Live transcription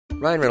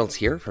Ryan Reynolds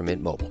here from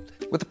Mint Mobile.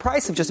 With the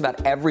price of just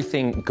about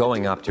everything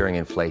going up during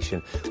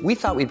inflation, we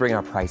thought we'd bring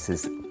our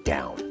prices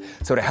down.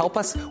 So to help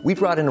us, we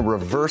brought in a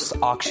reverse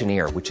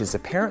auctioneer, which is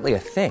apparently a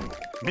thing.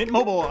 Mint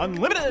Mobile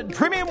Unlimited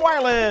Premium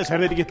Wireless. How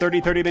to get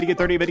 30, 30, bit to get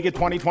 30, bit to get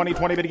 20, 20,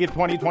 20, bit to get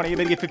 20, 20,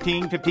 bit to get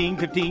 15, 15,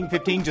 15,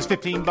 15, just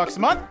 $15 a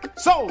month?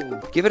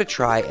 Sold! Give it a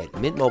try at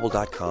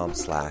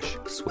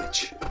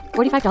mintmobile.com/switch.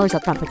 $45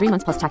 up front for 3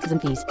 months plus taxes and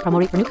fees. Promo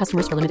rate for new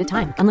customers for limited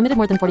time. Unlimited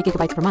more than 40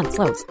 gigabytes per month.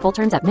 Slows full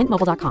terms at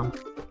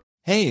mintmobile.com.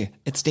 Hey,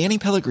 it's Danny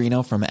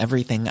Pellegrino from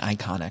Everything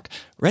Iconic.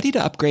 Ready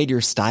to upgrade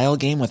your style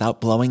game without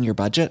blowing your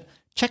budget?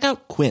 Check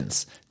out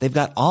Quince. They've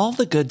got all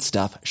the good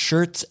stuff,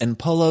 shirts and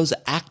polos,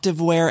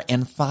 activewear,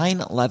 and fine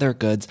leather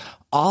goods,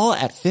 all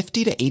at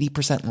 50 to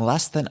 80%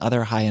 less than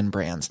other high-end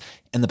brands.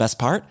 And the best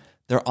part?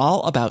 They're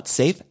all about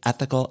safe,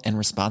 ethical, and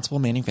responsible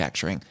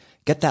manufacturing.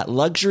 Get that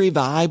luxury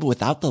vibe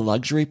without the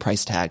luxury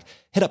price tag.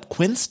 Hit up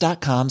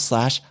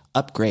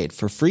quince.com/upgrade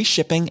for free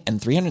shipping and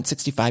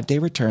 365-day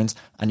returns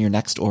on your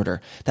next order.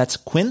 That's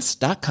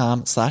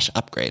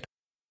quince.com/upgrade.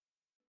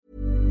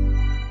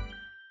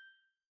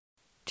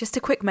 Just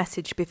a quick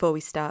message before we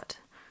start.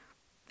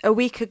 A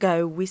week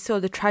ago, we saw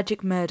the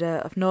tragic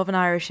murder of Northern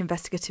Irish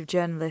investigative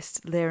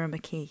journalist Lyra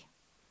McKee.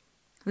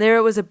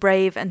 Lyra was a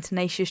brave and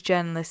tenacious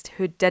journalist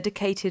who had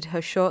dedicated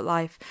her short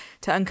life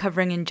to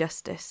uncovering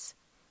injustice.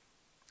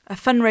 A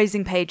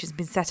fundraising page has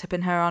been set up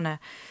in her honour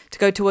to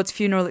go towards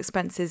funeral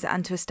expenses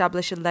and to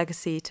establish a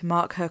legacy to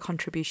mark her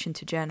contribution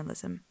to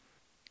journalism.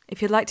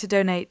 If you'd like to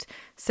donate,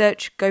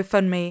 search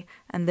GoFundMe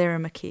and Lyra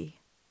McKee.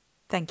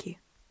 Thank you.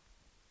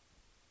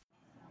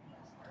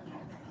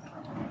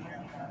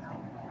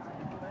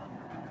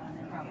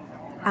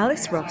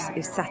 Alice Ross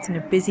is sat in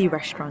a busy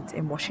restaurant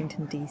in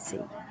Washington, D.C.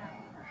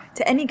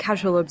 To any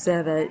casual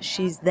observer,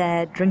 she's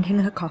there drinking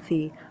her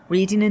coffee,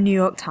 reading a New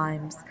York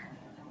Times,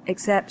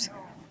 except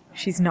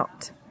she's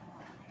not.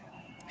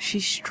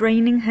 She's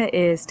straining her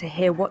ears to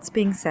hear what's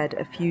being said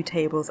a few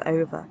tables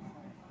over.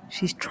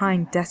 She's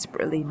trying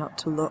desperately not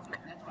to look.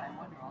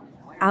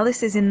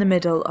 Alice is in the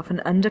middle of an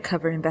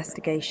undercover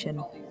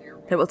investigation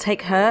that will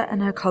take her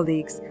and her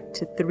colleagues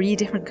to 3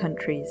 different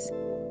countries.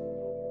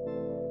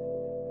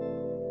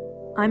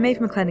 I'm Maeve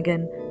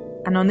McClenaghan,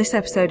 and on this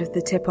episode of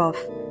The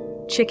Tip-Off,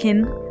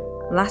 chicken,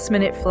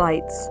 last-minute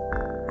flights,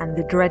 and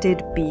the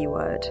dreaded B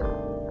word.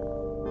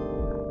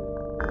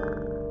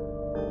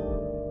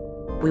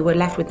 We were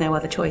left with no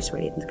other choice,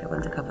 really, than to go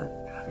undercover.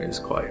 It was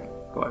quite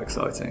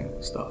exciting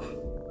stuff.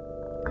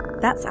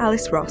 That's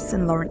Alice Ross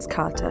and Lawrence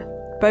Carter,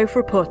 both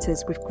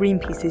reporters with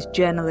Greenpeace's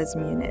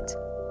journalism unit,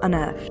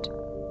 Unearthed.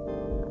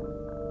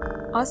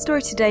 Our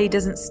story today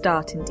doesn't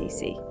start in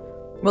DC.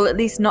 Well, at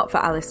least not for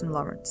Alice and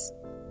Lawrence.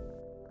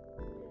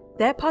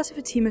 They're part of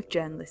a team of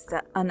journalists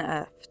at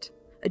Unearthed,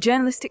 a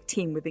journalistic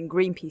team within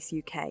Greenpeace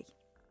UK.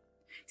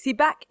 See,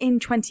 back in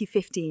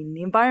 2015,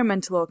 the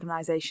environmental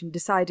organisation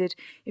decided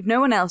if no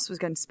one else was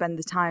going to spend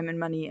the time and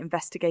money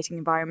investigating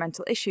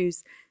environmental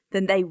issues,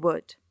 then they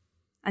would.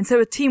 And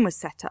so a team was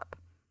set up.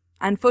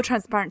 And for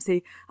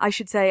transparency, I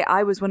should say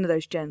I was one of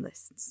those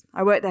journalists.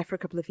 I worked there for a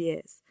couple of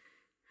years.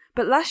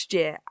 But last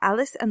year,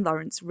 Alice and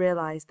Lawrence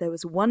realised there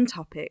was one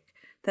topic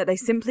that they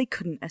simply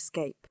couldn't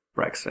escape.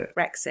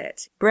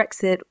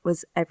 Brexit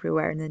was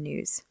everywhere in the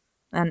news,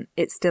 and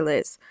it still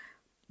is.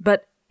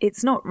 But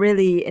it's not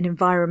really an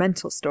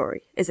environmental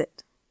story, is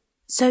it?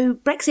 So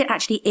Brexit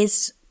actually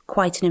is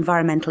quite an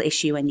environmental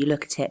issue when you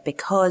look at it,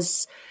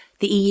 because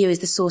the EU is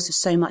the source of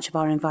so much of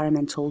our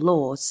environmental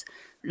laws.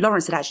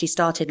 Lawrence had actually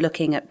started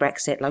looking at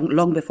Brexit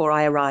long before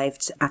I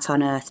arrived at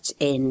Unearthed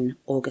in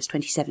August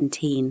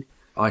 2017.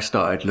 I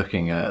started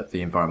looking at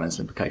the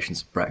environmental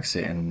implications of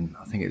Brexit in,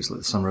 I think it was like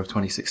the summer of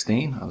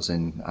 2016. I was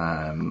in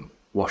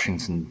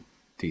Washington,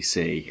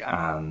 D.C.,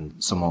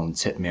 and someone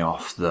tipped me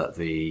off that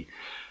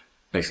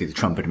basically the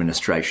Trump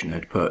administration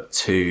had put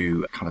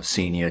 2 kind of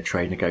senior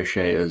trade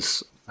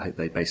negotiators.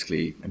 They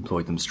basically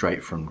employed them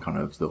straight from kind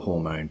of the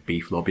hormone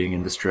beef lobbying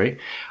industry.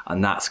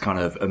 And that's kind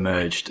of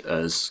emerged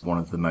as one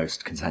of the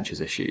most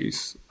contentious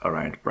issues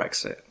around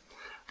Brexit,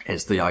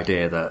 is the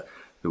idea that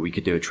we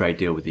could do a trade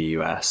deal with the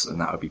US and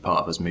that would be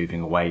part of us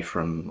moving away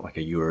from like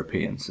a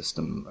European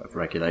system of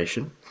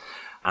regulation.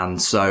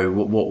 And so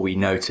what we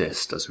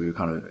noticed as we were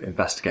kind of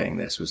investigating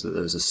this was that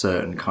there was a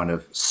certain kind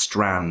of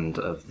strand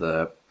of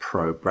the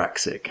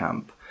pro-Brexit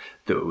camp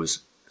that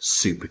was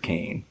super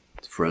keen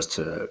for us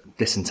to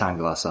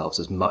disentangle ourselves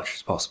as much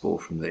as possible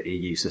from the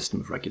EU system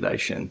of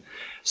regulation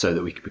so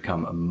that we could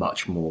become a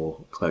much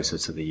more closer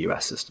to the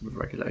US system of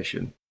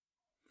regulation.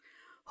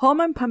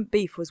 Hormone pump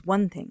beef was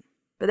one thing,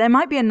 but there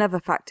might be another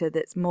factor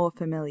that's more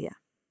familiar.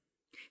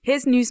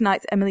 Here's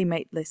Newsnight's Emily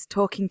Maitlis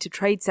talking to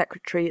Trade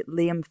Secretary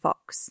Liam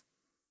Fox.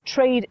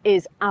 Trade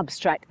is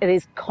abstract, it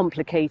is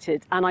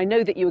complicated, and I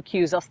know that you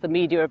accuse us, the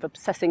media, of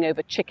obsessing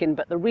over chicken,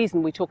 but the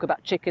reason we talk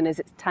about chicken is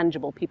it's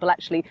tangible. People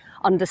actually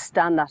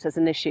understand that as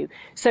an issue.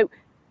 So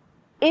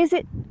is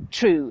it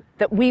true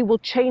that we will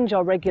change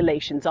our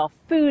regulations, our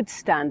food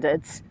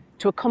standards,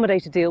 to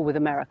accommodate a deal with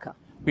America?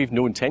 We've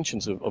no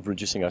intentions of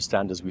reducing our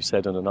standards. We've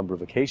said on a number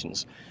of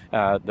occasions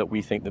that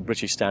we think the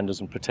British standards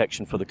and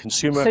protection for the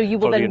consumer, so you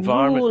will for the then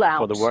environment, rule out,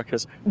 for the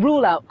workers.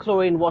 Rule out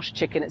chlorine-washed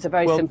chicken. It's a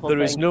very simple thing.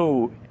 There is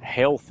no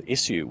health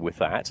issue with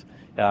that.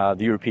 The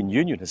European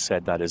Union has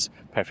said that is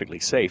perfectly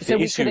safe. So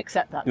we can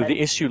accept that, then? The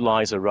issue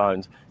lies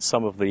around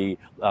some of the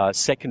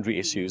secondary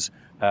issues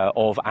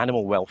of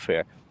animal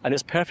welfare. And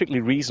it's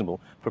perfectly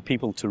reasonable for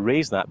people to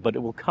raise that, but it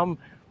will come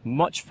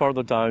much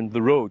further down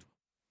the road.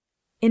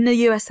 In the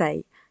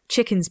USA,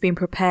 chickens being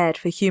prepared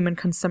for human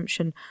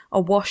consumption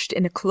are washed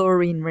in a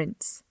chlorine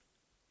rinse.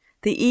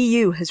 The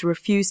EU has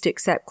refused to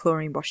accept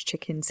chlorine-washed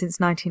chicken since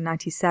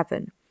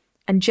 1997,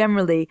 and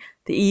generally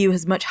the EU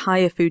has much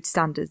higher food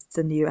standards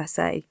than the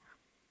USA.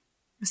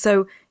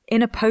 So,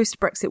 in a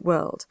post-Brexit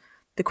world,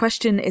 the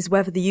question is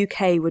whether the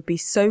UK would be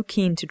so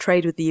keen to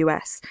trade with the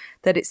US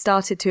that it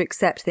started to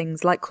accept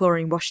things like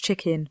chlorine-washed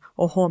chicken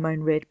or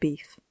hormone-reared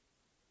beef.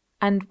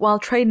 And while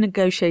trade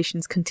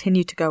negotiations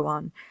continue to go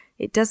on,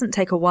 it doesn't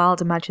take a wild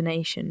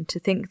imagination to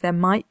think there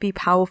might be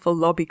powerful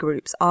lobby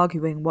groups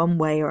arguing one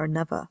way or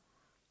another.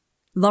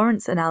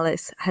 Lawrence and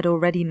Alice had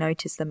already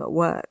noticed them at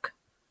work.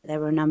 There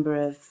were a number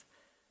of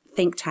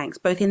think tanks,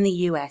 both in the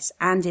US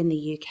and in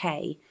the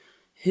UK,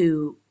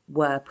 who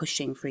were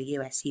pushing for a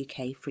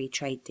US-UK free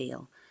trade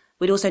deal.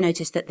 We'd also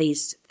noticed that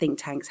these think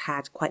tanks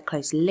had quite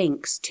close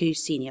links to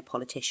senior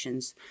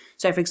politicians.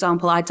 So, for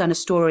example, I'd done a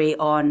story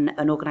on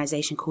an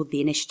organisation called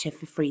the Initiative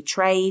for Free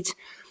Trade,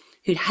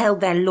 who'd held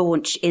their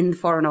launch in the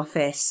Foreign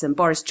Office, and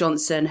Boris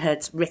Johnson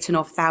had written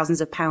off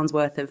thousands of pounds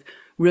worth of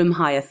room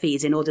hire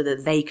fees in order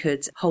that they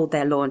could hold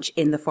their launch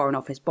in the Foreign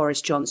Office.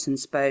 Boris Johnson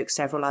spoke,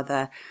 several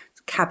other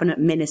cabinet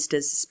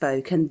ministers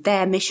spoke, and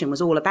their mission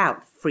was all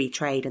about free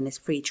trade and this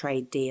free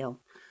trade deal.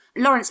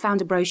 Lawrence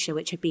found a brochure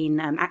which had been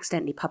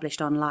accidentally published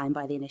online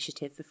by the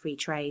Initiative for Free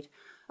Trade.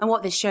 And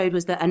what this showed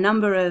was that a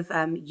number of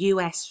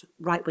US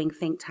right-wing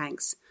think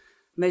tanks,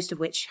 most of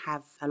which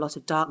have a lot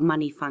of dark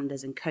money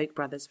funders and Koch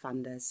brothers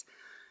funders,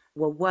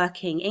 were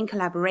working in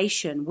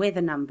collaboration with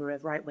a number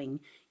of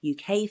right-wing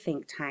UK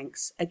think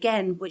tanks,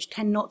 again, which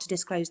tend not to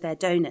disclose their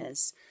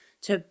donors,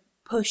 to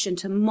push and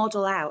to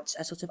model out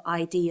a sort of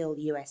ideal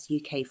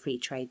US-UK free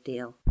trade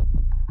deal.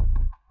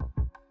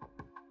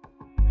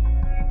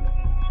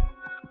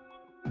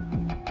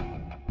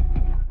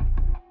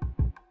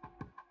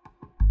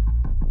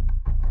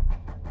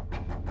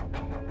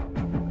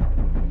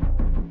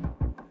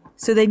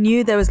 So they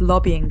knew there was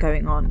lobbying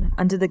going on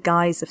under the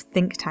guise of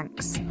think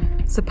tanks,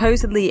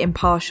 supposedly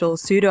impartial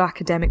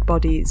pseudo-academic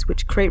bodies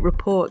which create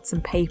reports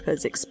and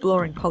papers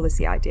exploring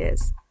policy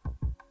ideas.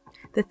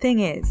 The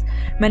thing is,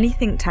 many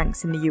think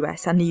tanks in the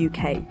US and the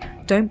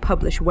UK don't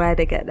publish where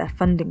they get their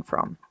funding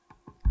from.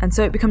 And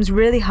so it becomes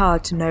really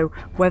hard to know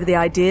whether the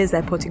ideas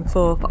they're putting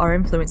forth are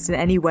influenced in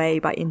any way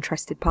by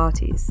interested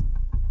parties.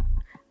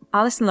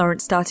 Alice and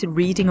Lawrence started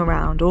reading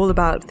around all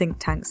about think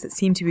tanks that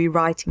seemed to be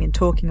writing and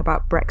talking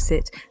about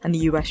Brexit and the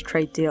US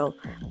trade deal,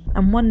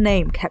 and one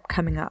name kept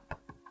coming up.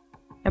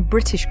 A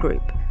British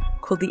group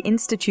called the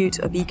Institute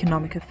of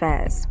Economic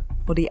Affairs,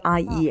 or the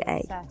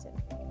IEA.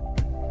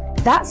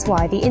 That's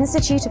why the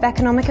Institute of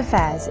Economic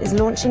Affairs is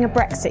launching a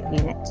Brexit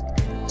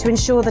unit to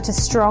ensure that a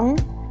strong,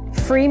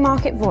 free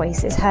market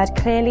voice is heard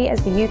clearly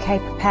as the UK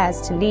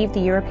prepares to leave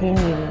the European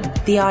Union.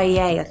 The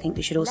IEA, I think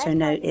we should also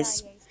note,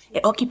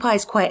 it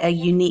occupies quite a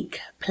unique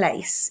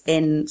place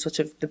in sort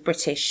of the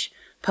British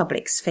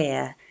public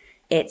sphere.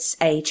 It's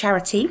a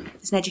charity,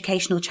 it's an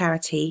educational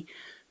charity.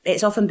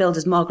 It's often billed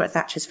as Margaret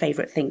Thatcher's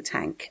favourite think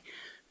tank.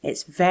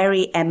 It's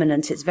very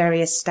eminent, it's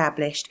very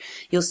established.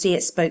 You'll see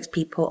its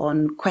spokespeople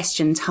on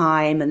Question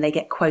Time, and they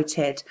get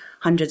quoted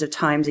hundreds of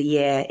times a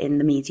year in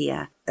the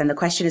media. And the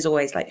question is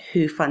always like,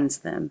 who funds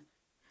them?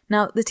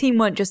 Now, the team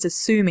weren't just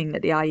assuming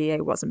that the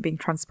IEA wasn't being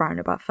transparent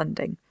about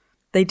funding.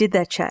 They did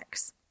their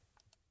checks.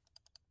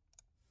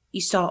 You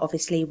start,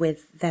 obviously,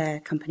 with their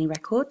company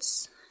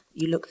records.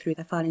 You look through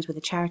their filings with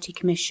the Charity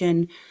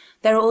Commission.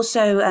 There are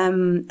also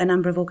a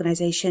number of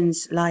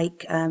organisations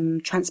like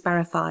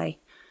Transparify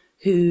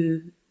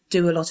who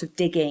do a lot of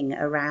digging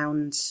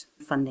around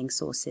funding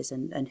sources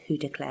and who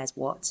declares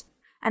what.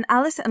 And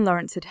Alice and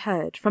Lawrence had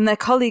heard from their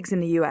colleagues in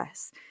the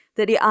US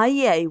that the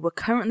IEA were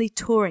currently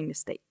touring the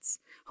States,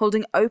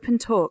 holding open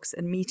talks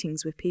and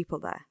meetings with people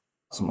there.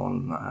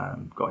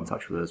 Someone got in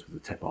touch with us with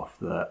a tip-off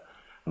that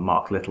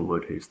Mark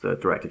Littlewood, who's the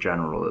Director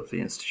General of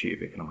the Institute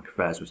of Economic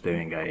Affairs, was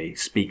doing a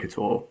speaker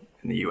tour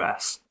in the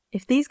US.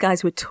 If these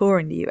guys were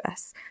touring the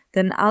US,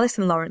 then Alice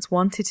and Lawrence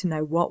wanted to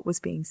know what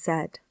was being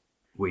said.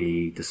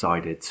 We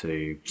decided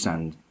to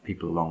send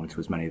people along to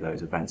as many of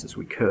those events as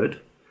we could.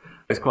 It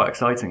was quite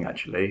exciting,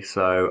 actually.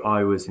 So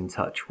I was in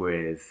touch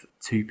with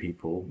two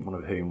people, one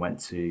of whom went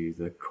to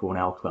the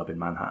Cornell Club in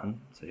Manhattan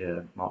to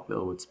hear Mark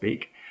Littlewood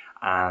speak,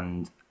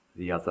 and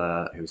the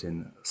other who was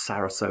in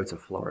Sarasota,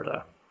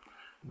 Florida,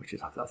 which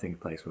is, I think, a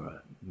place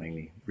where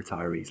mainly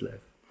retirees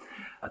live,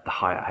 at the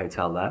Hyatt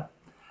Hotel there.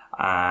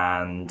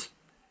 And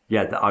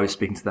yeah, I was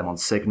speaking to them on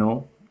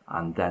Signal,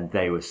 and then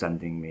they were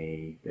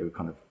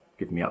kind of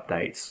giving me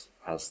updates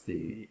as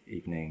the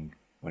evening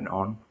went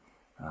on.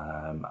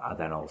 and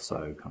then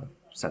also kind of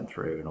sent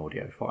through an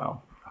audio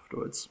file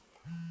afterwards.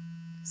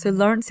 So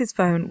Lawrence's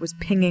phone was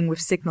pinging with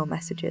signal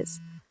messages.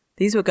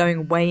 These were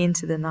going way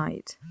into the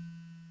night.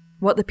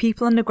 What the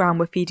people underground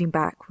were feeding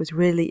back was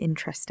really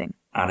interesting.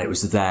 And it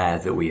was there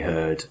that we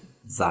heard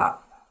that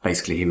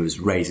basically he was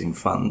raising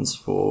funds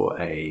for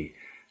a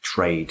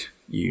trade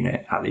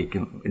unit at the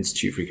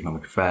Institute for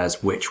Economic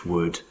Affairs, which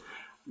would,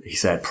 he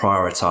said,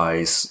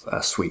 prioritise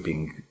a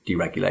sweeping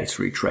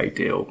deregulatory trade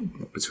deal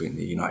between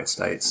the United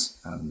States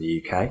and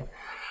the UK.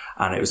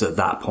 And it was at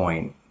that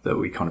point that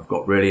we kind of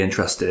got really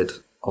interested.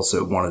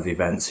 Also, at one of the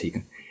events,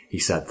 he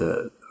said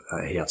that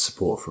he had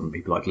support from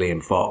people like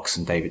Liam Fox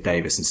and David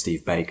Davis and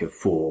Steve Baker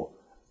for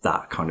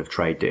that kind of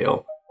trade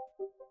deal.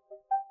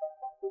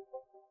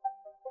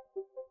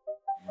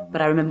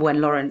 But I remember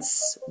when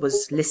Lawrence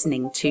was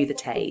listening to the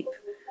tape,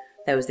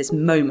 there was this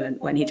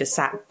moment when he just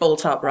sat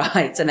bolt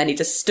upright and then he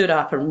just stood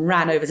up and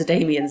ran over to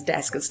Damien's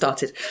desk and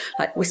started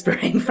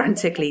whispering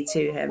frantically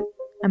to him.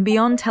 And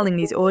beyond telling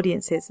these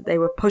audiences that they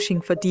were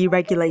pushing for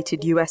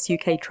deregulated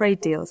US-UK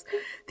trade deals,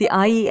 the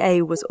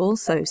IEA was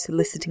also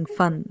soliciting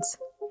funds.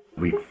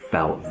 We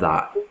felt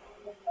that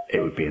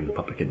it would be in the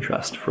public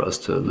interest for us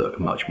to look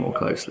much more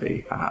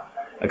closely at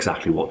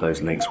exactly what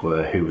those links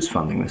were, who was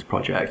funding this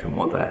project and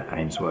what their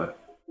aims were.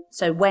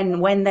 So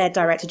when their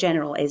Director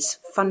General is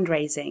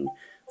fundraising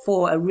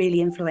for a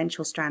really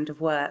influential strand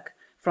of work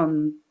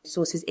from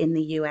sources in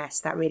the US,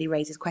 that really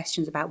raises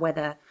questions about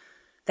whether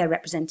they're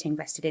representing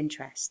vested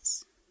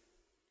interests.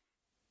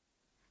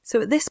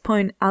 So at this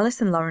point,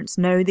 Alice and Lawrence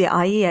know the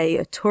IEA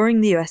are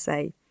touring the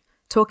USA,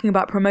 talking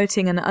about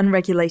promoting an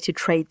unregulated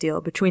trade deal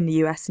between the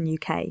US and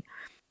UK,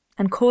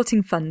 and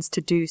courting funds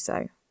to do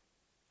so.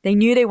 They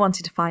knew they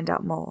wanted to find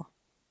out more.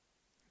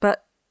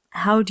 But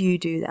how do you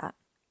do that?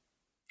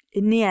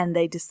 In the end,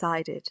 they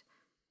decided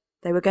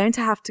they were going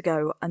to have to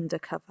go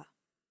undercover.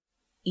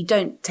 You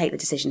don't take the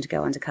decision to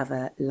go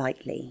undercover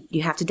lightly.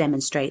 You have to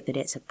demonstrate that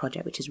it's a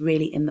project which is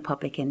really in the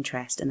public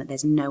interest and that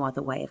there's no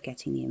other way of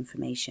getting the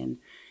information.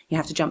 You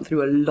have to jump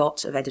through a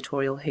lot of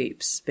editorial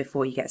hoops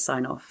before you get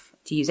sign-off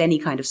to use any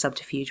kind of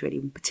subterfuge, really,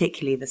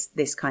 particularly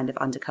this kind of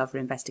undercover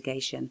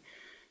investigation.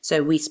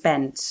 So we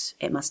spent,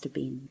 it must have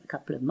been a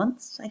couple of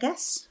months, I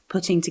guess,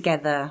 putting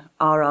together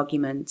our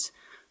argument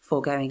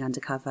for going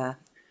undercover.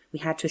 We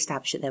had to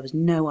establish that there was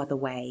no other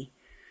way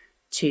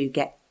to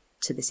get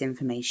to this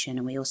information,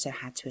 and we also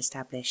had to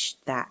establish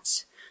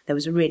that there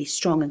was a really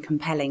strong and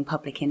compelling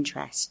public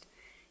interest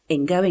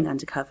in going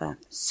undercover.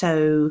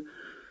 So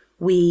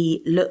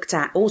we looked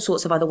at all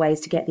sorts of other ways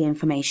to get the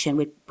information.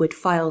 We'd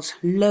filed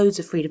loads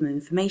of freedom of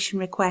information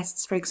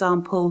requests, for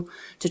example,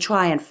 to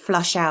try and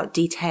flush out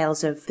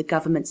details of the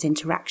government's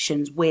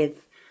interactions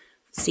with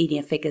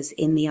senior figures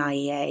in the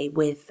IEA,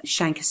 with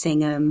Shankar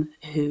Singham,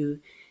 who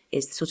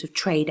is the sort of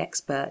trade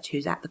expert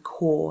who's at the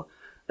core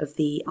of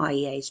the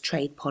IEA's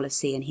trade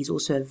policy, and he's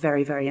also a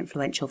very, very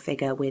influential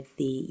figure with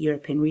the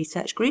European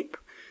Research Group,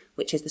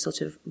 which is the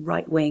sort of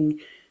right-wing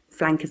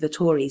flank of the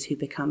Tories who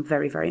become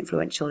very, very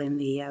influential in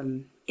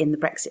the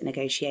Brexit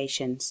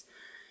negotiations.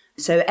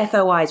 So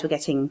FOIs were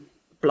getting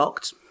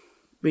blocked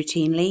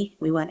routinely.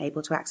 We weren't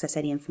able to access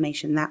any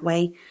information that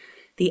way.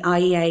 The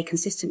IEA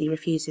consistently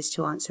refuses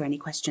to answer any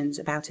questions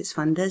about its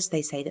funders.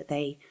 They say that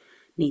they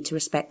need to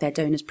respect their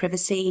donors'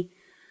 privacy.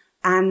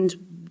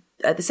 And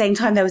at the same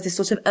time, there was this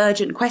sort of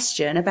urgent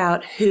question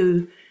about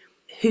whose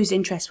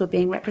interests were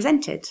being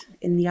represented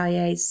in the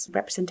IEA's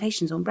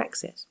representations on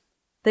Brexit.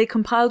 They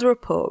compiled a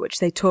report which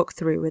they talked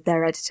through with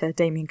their editor,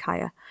 Damien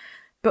Kaya.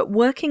 But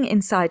working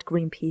inside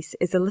Greenpeace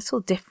is a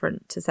little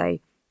different to,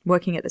 say,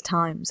 working at The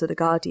Times or The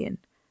Guardian.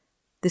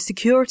 The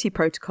security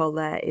protocol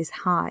there is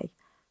high,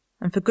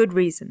 and for good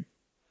reason.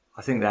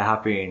 I think there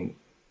have been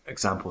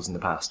examples in the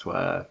past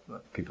where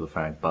people have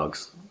found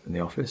bugs in the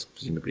office,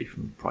 presumably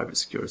from private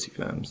security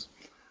firms.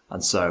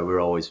 And so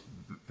we're always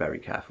very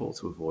careful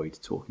to avoid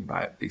talking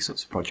about these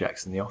sorts of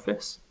projects in the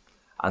office.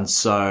 And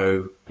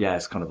so, yeah,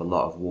 it's kind of a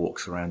lot of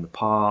walks around the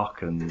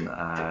park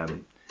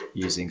and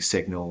using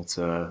Signal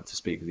to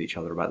speak with each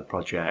other about the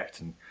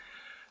project, and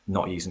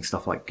not using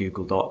stuff like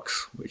Google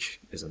Docs, which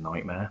is a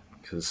nightmare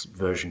because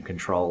version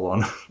control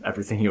on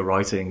everything you're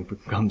writing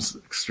becomes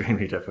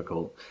extremely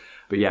difficult.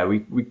 But yeah,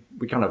 we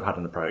kind of had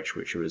an approach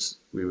which was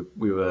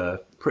we were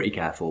pretty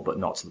careful, but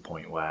not to the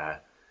point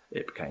where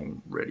it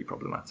became really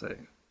problematic.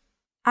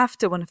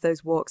 After one of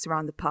those walks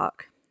around the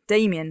park,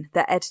 Damien,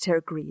 their editor,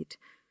 agreed.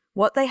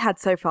 What they had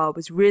so far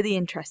was really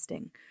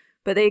interesting,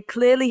 but they had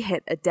clearly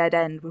hit a dead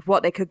end with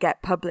what they could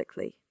get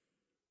publicly.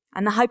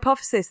 And the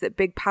hypothesis that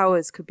big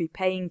powers could be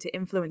paying to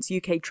influence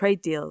UK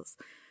trade deals,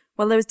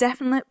 well, there was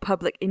definite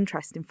public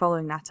interest in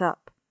following that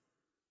up.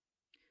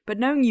 But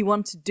knowing you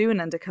want to do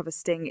an undercover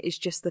sting is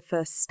just the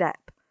first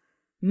step.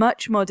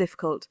 Much more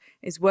difficult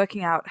is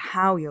working out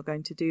how you're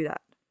going to do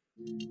that.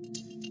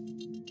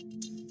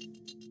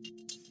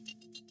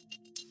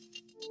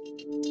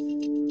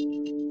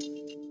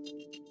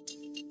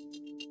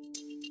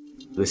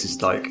 This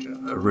is like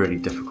a really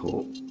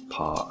difficult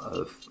part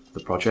of the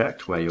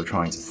project where you're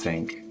trying to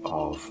think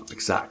of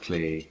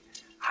exactly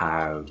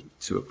how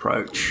to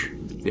approach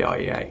the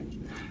IEA.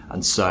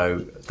 And so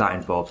that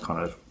involved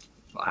kind of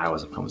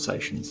hours of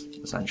conversations,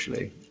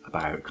 essentially,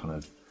 about kind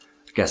of,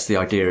 I guess the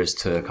idea is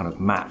to kind of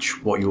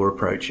match what your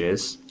approach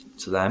is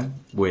to them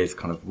with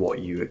kind of what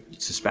you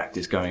suspect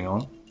is going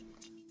on.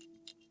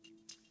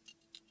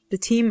 The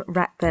team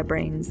racked their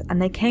brains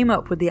and they came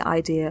up with the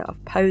idea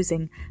of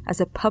posing as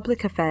a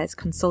public affairs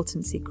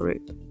consultancy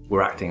group.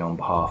 We're acting on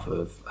behalf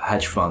of a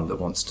hedge fund that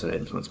wants to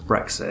influence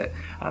Brexit,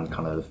 and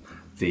kind of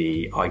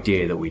the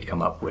idea that we'd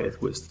come up with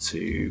was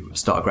to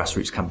start a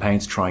grassroots campaign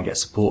to try and get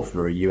support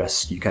for a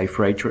US-UK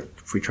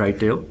free trade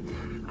deal.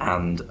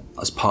 And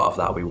as part of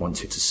that, we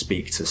wanted to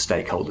speak to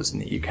stakeholders in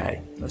the UK,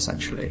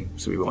 essentially.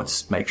 So we wanted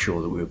to make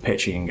sure that we were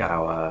pitching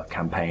our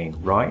campaign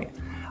right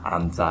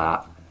and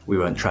that we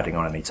weren't treading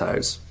on any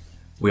toes.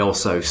 We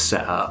also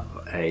set up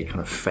a kind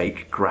of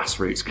fake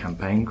grassroots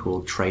campaign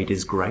called Trade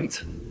is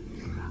Great,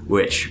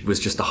 which was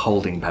just a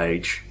holding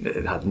page.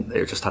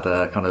 It just had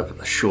a kind of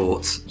a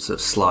short sort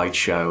of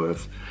slideshow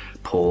of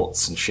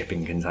ports and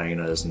shipping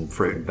containers and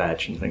fruit and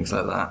veg and things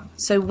like that.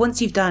 So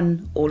once you've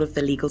done all of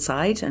the legal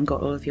side and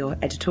got all of your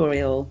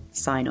editorial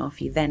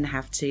sign-off, you then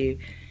have to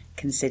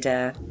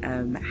consider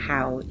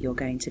how you're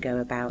going to go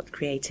about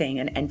creating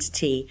an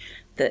entity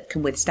that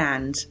can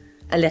withstand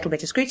a little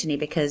bit of scrutiny,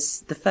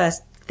 because the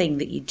first thing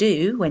that you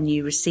do when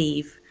you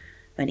receive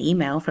an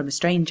email from a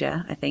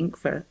stranger, I think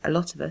for a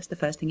lot of us, the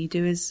first thing you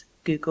do is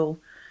Google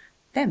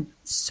them.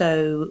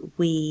 So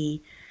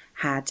we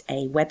had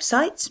a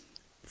website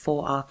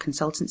for our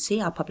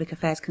consultancy, our public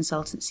affairs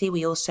consultancy.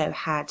 We also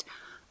had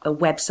a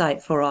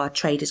website for our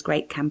Trade is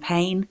Great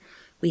campaign.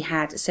 We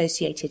had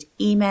associated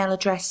email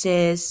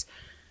addresses.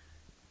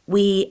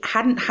 We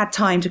hadn't had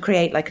time to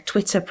create like a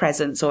Twitter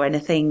presence or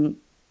anything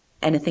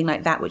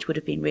like that, which would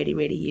have been really,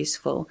 really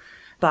useful.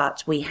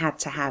 But we had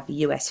to have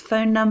US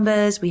phone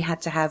numbers. We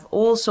had to have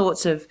all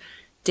sorts of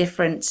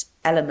different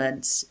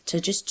elements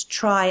to just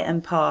try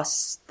and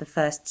pass the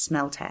first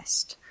smell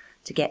test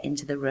to get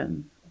into the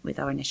room with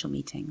our initial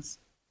meetings.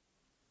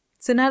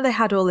 So now they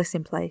had all this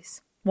in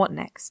place. What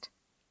next?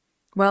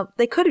 Well,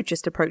 they could have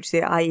just approached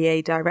the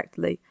IEA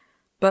directly,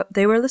 but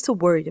they were a little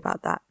worried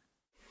about that.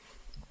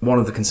 One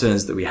of the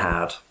concerns that we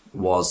had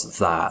was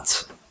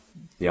that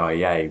the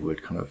IEA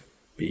would kind of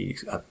be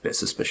a bit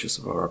suspicious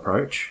of our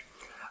approach.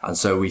 And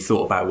so we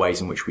thought about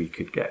ways in which we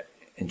could get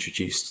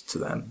introduced to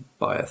them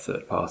by a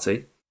third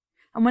party.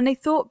 And when they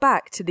thought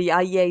back to the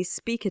IEA's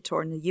speaker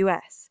tour in the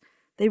US,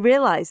 they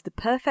realised the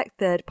perfect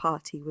third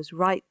party was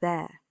right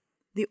there.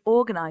 The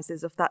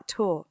organisers of that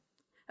tour,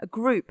 a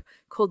group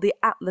called the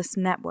Atlas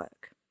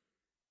Network.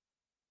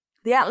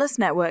 The Atlas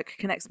Network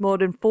connects more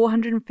than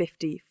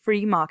 450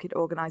 free market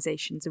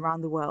organisations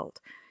around the world,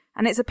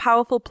 and it's a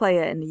powerful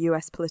player in the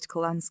US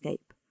political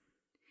landscape.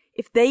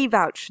 If they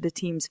vouched for the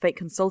team's fake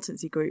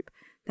consultancy group,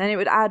 then it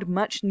would add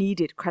much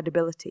needed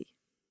credibility.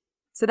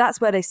 So that's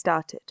where they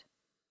started.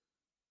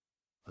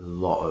 A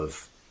lot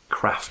of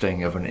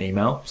crafting of an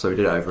email. So we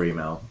did it over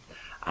email,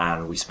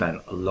 and we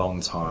spent a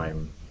long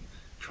time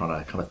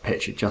trying to kind of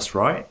pitch it just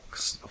right,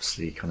 because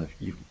obviously kind of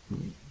you've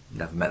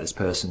never met this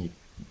person, you're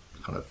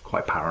kind of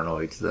quite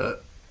paranoid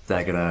that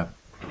they're going to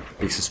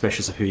be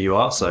suspicious of who you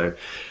are. So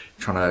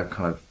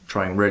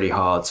trying really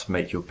hard to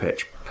make your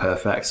pitch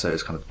perfect. So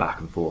it's kind of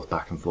back and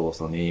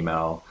forth on the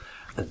email.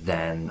 And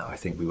then I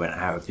think we went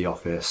out of the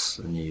office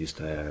and used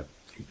a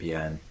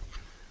VPN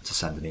to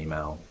send an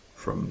email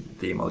from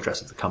the email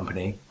address of the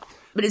company.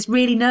 But it's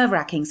really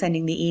nerve-wracking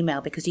sending the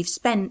email, because you've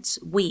spent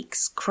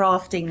weeks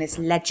crafting this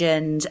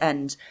legend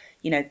and,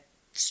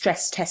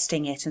 stress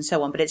testing it and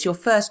so on. But it's your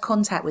first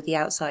contact with the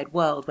outside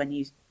world when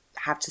you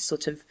have to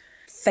sort of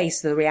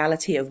face the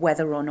reality of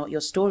whether or not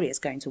your story is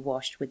going to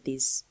wash with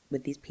these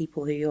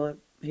people who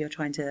you're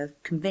trying to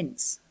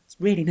convince. It's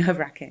really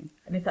nerve-wracking.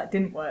 And if that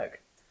didn't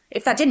work?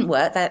 If that didn't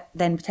work,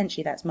 then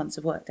potentially that's months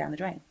of work down the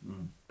drain.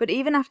 But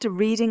even after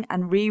reading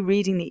and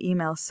rereading the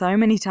email so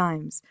many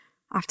times,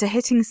 after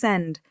hitting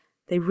send,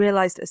 they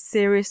realised a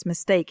serious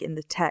mistake in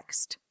the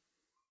text.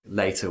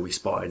 Later we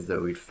spotted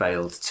that we'd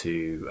failed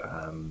to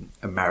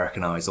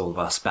Americanise all of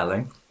our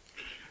spelling,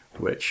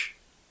 which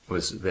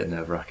was a bit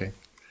nerve-wracking.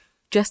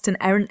 Just an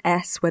errant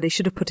S where they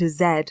should have put a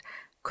Z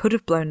could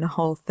have blown the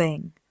whole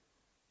thing.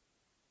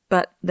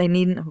 But they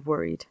needn't have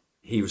worried.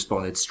 He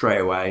responded straight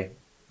away,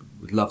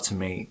 would love to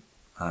meet,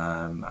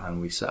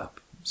 and we set up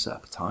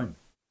a time.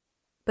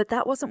 But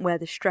that wasn't where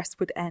the stress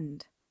would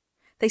end.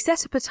 They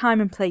set up a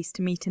time and place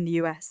to meet in the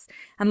US,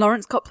 and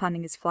Lawrence got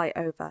planning his flight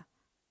over.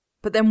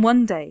 But then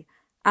one day,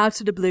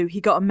 out of the blue,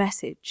 he got a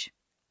message.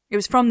 It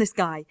was from this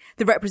guy,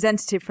 the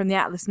representative from the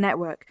Atlas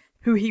Network,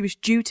 who he was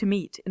due to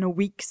meet in a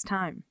week's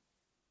time.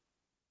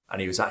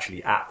 And he was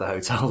actually at the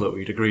hotel that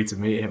we'd agreed to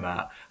meet him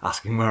at,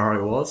 asking where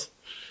I was.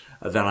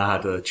 And then I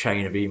had a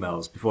chain of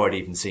emails before I'd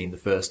even seen the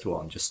first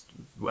one, just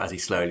as he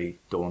slowly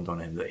dawned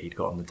on him that he'd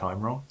gotten the time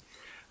wrong.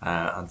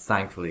 And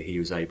thankfully he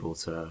was able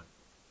to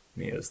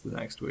meet us the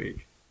next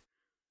week.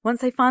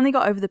 Once they finally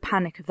got over the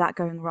panic of that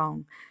going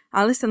wrong,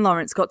 Alice and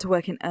Lawrence got to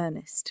work in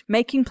earnest,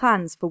 making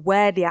plans for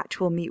where the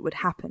actual meet would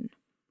happen.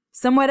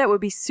 somewhere that would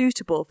be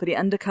suitable for the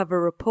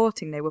undercover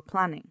reporting they were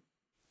planning.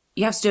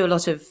 You have to do a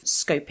lot of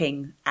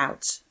scoping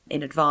out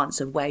in advance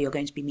of where you're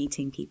going to be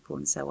meeting people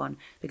and so on,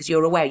 because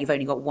you're aware you've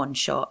only got one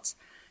shot.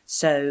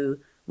 So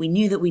we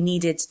knew that we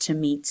needed to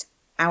meet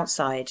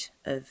outside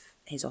of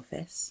his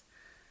office,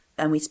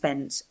 and we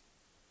spent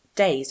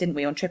days, didn't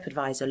we, on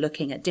TripAdvisor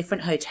looking at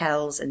different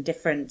hotels and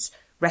different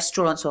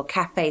restaurants or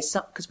cafes,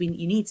 because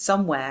you need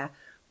somewhere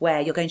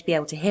where you're going to be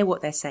able to hear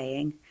what they're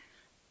saying.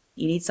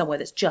 You need somewhere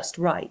that's just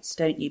right,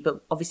 don't you?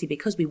 But obviously,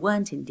 because we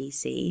weren't in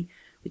DC,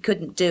 we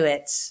couldn't do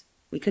it.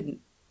 We couldn't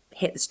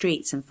hit the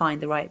streets and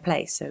find the right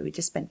place. So we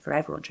just spent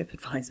forever on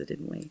TripAdvisor,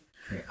 didn't we?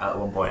 At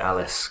one point,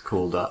 Alice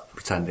called up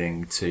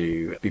pretending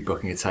to be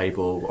booking a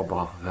table on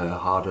behalf of her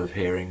hard of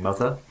hearing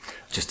mother,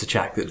 just to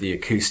check that the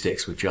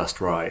acoustics were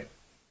just right.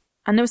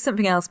 And there was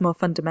something else more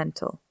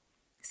fundamental.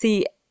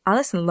 See,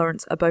 Alice and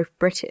Lawrence are both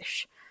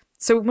British,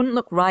 so it wouldn't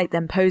look right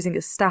them posing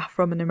as staff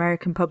from an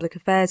American public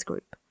affairs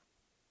group.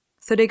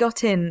 So they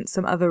got in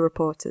some other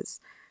reporters,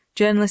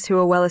 journalists who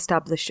are well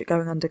established at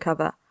going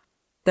undercover,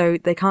 though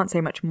they can't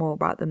say much more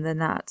about them than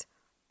that.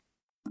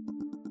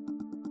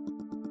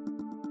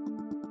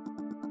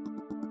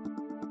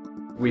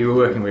 We were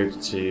working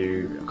with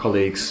two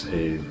colleagues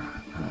who,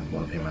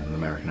 one of whom had an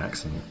American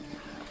accent,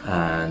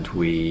 and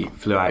we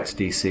flew out to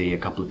DC a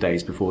couple of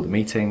days before the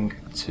meeting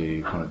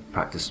to kind of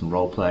practice some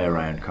role play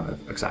around kind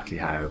of exactly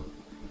how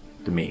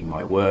the meeting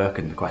might work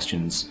and the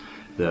questions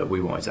that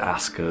we wanted to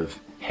ask of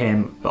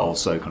him, but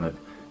also kind of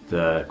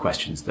the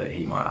questions that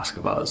he might ask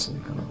of us,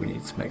 and kind of we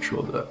needed to make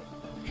sure that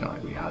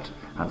we had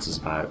answers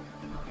about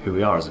who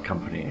we are as a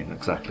company and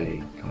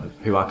exactly kind of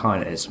who our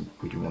client is.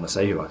 We didn't want to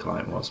say who our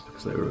client was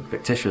because they were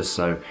fictitious,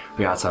 so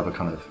we had to have a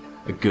kind of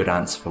a good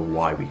answer for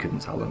why we couldn't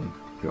tell them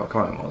who our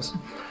client was.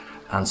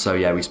 And so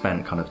yeah, we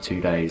spent kind of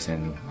 2 days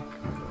in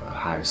a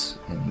house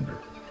in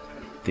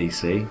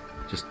DC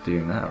just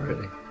doing that,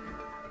 really.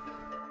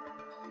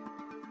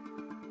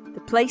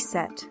 The place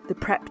set, the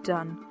prep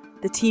done,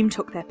 the team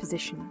took their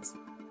positions.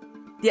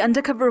 The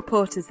undercover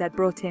reporters they'd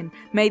brought in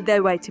made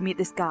their way to meet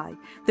this guy,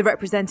 the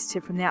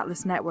representative from the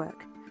Atlas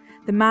Network,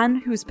 the man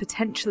who was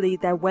potentially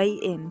their way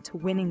in to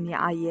winning the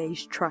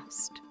IEA's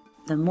trust.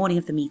 The morning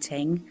of the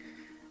meeting,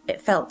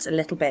 it felt a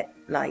little bit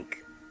like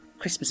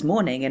Christmas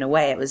morning in a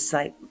way. It was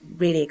like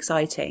really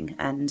exciting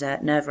and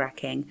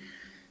nerve-wracking.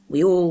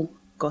 We all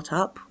got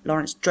up.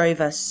 Lawrence drove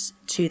us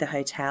to the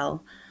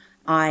hotel.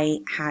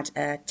 I had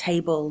a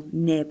table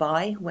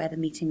nearby where the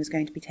meeting was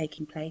going to be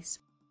taking place.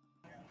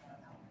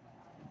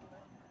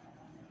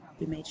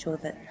 We made sure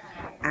that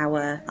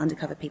our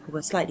undercover people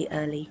were slightly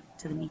early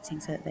to the meeting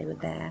so that they were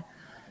there.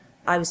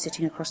 I was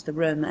sitting across the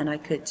room and I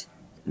could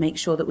make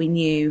sure that we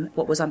knew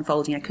what was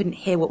unfolding. I couldn't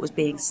hear what was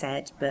being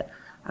said, but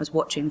I was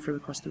watching from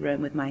across the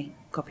room with my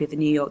copy of the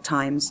New York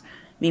Times.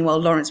 Meanwhile,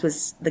 Lawrence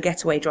was the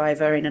getaway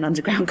driver in an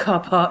underground car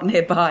park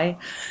nearby.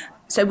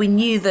 So we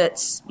knew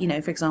that, you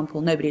know, for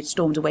example, nobody had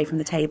stormed away from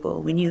the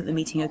table. We knew that the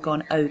meeting had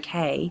gone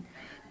okay,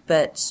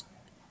 but,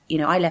 you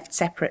know, I left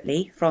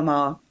separately from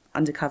our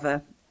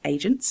undercover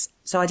agents,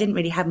 so I didn't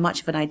really have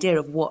much of an idea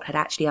of what had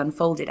actually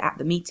unfolded at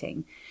the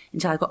meeting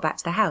until I got back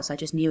to the house. I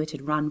just knew it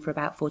had run for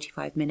about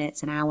 45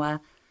 minutes, an hour.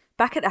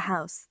 Back at the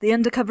house, the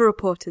undercover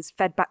reporters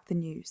fed back the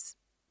news.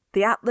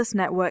 The Atlas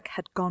Network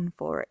had gone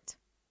for it.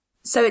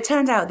 So it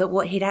turned out that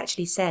what he'd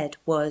actually said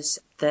was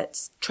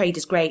that Trade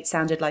is Great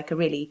sounded like a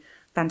really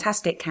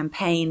fantastic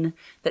campaign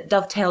that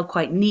dovetailed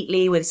quite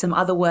neatly with some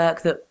other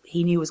work that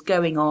he knew was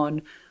going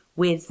on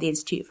with the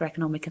Institute for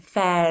Economic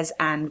Affairs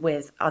and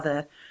with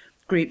other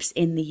groups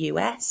in the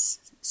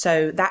US.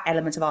 So that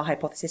element of our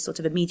hypothesis sort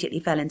of immediately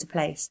fell into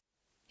place.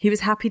 He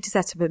was happy to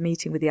set up a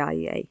meeting with the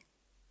IEA.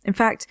 In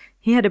fact,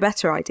 he had a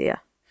better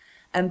idea.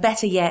 And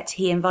better yet,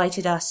 he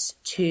invited us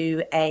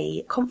to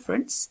a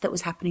conference that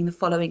was happening the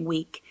following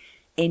week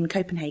in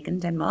Copenhagen,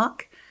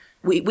 Denmark.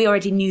 We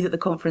already knew that the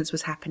conference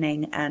was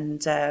happening,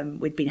 and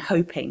we'd been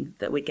hoping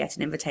that we'd get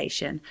an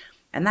invitation.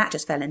 And that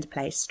just fell into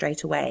place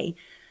straight away.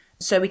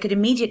 So we could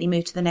immediately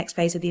move to the next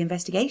phase of the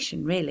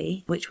investigation,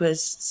 really, which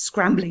was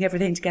scrambling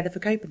everything together for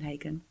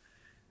Copenhagen.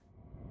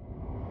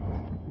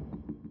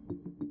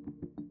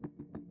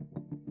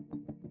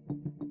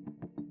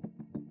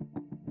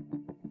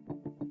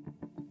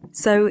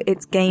 So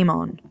it's game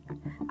on.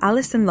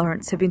 Alice and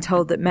Lawrence have been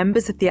told that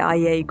members of the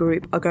IEA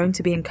group are going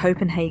to be in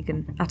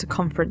Copenhagen at a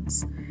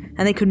conference,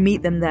 and they could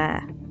meet them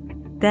there.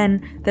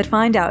 Then they'd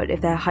find out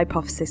if their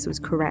hypothesis was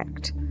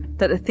correct,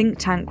 that the think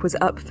tank was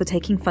up for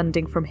taking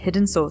funding from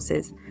hidden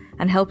sources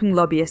and helping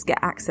lobbyists get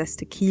access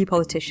to key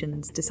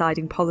politicians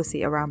deciding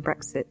policy around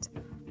Brexit.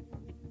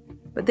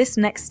 But this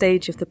next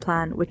stage of the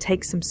plan would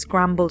take some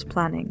scrambled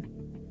planning.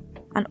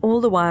 And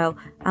all the while,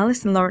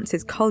 Alice and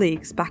Lawrence's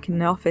colleagues back in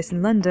the office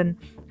in London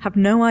have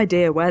no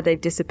idea where they've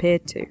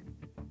disappeared to.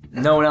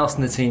 No one else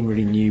in the team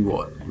really knew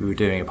what we were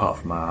doing apart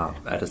from our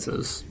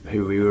editors,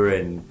 who we were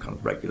in kind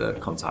of regular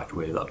contact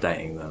with,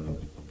 updating them,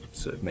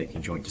 sort of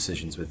making joint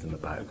decisions with them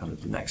about kind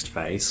of the next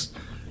phase.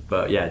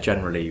 But yeah,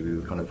 generally we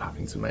were kind of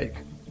having to make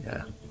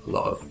a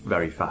lot of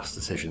very fast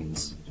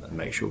decisions and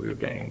make sure we were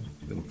getting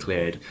them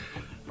cleared.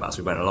 as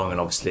we went along, and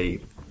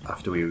obviously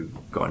after we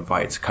got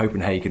invited to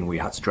Copenhagen, we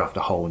had to draft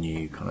a whole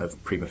new kind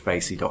of prima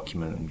facie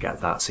document and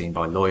get that seen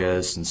by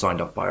lawyers and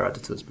signed off by our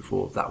editors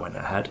before that went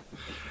ahead.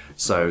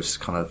 So it's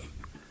kind of,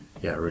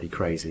 a really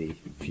crazy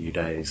few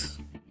days.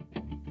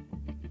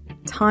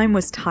 Time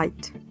was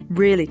tight,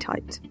 really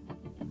tight.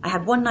 I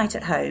had one night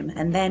at home,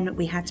 and then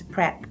we had to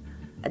prep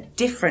a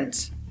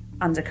different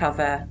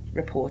undercover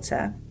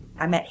reporter.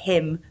 I met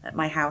him at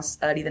my house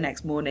early the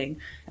next morning,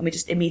 and we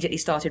just immediately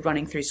started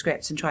running through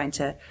scripts and trying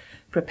to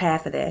prepare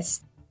for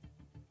this.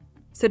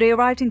 So they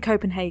arrived in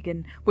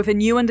Copenhagen with a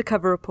new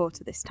undercover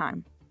reporter this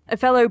time, a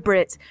fellow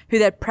Brit who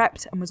they'd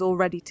prepped and was all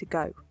ready to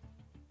go.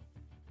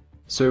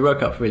 So we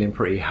woke up feeling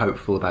pretty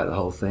hopeful about the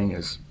whole thing. It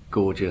was a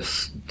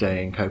gorgeous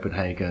day in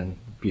Copenhagen,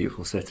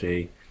 beautiful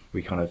city.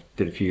 We kind of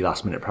did a few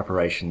last minute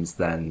preparations.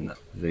 Then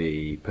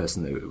the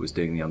person that was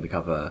doing the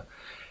undercover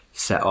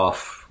set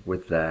off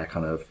with their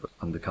kind of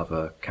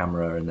undercover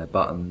camera and their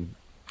button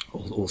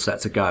all set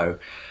to go.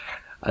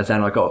 And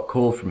then I got a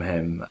call from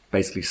him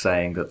basically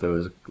saying that there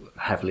was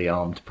heavily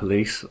armed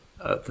police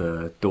at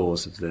the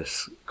doors of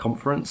this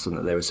conference and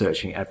that they were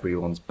searching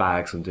everyone's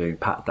bags and doing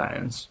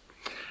pat-downs.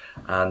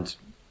 And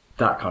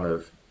that kind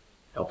of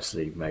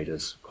obviously made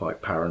us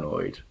quite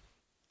paranoid.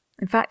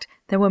 In fact,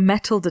 there were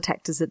metal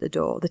detectors at the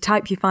door, the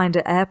type you find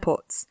at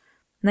airports,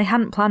 and they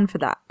hadn't planned for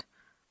that.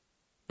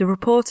 The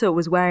reporter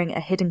was wearing a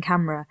hidden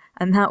camera,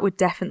 and that would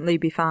definitely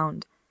be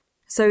found.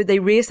 So they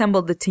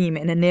reassembled the team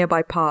in a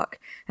nearby park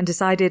and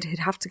decided he'd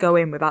have to go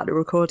in without a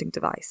recording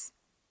device.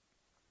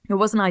 It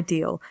wasn't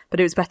ideal, but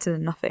it was better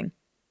than nothing.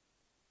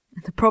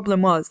 The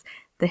problem was,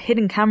 the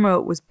hidden camera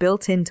was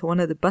built into one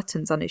of the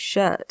buttons on his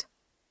shirt.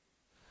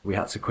 We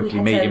had to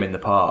quickly meet him in the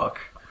park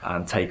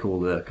and take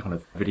all the kind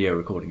of video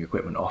recording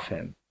equipment off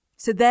him.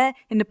 So there,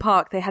 in the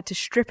park, they had to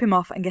strip him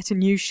off and get a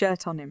new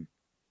shirt on him.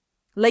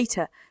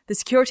 Later, the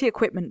security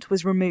equipment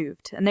was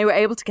removed and they were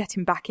able to get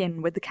him back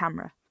in with the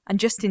camera, and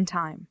just in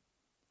time.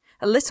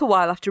 A little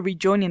while after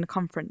rejoining the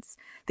conference,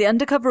 the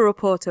undercover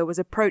reporter was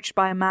approached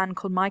by a man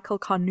called Michael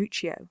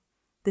Carnuccio,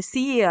 the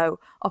CEO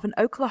of an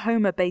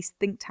Oklahoma-based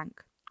think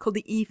tank called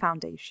the E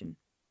Foundation.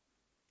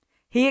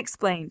 He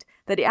explained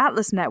that the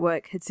Atlas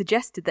Network had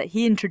suggested that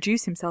he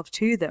introduce himself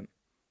to them.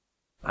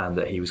 And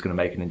that he was going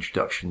to make an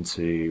introduction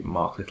to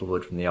Mark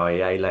Littlewood from the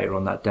IEA later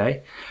on that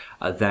day.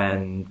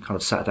 Then kind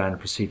of sat down and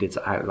proceeded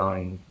to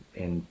outline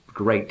in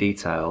great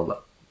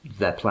detail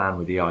their plan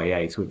with the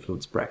IEA to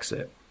influence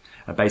Brexit.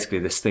 And basically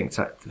this think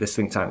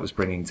tank was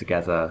bringing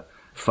together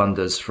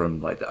funders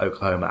from like the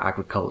Oklahoma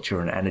agriculture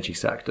and energy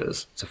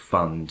sectors to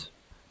fund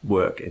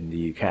work in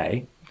the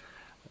UK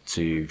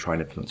to try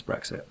and influence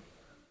Brexit.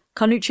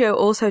 Carnuccio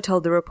also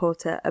told the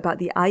reporter about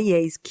the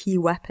IEA's key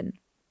weapon,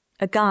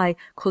 a guy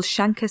called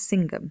Shankar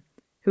Singham,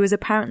 who was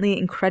apparently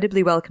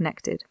incredibly well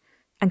connected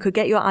and could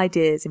get your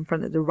ideas in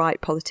front of the right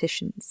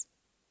politicians.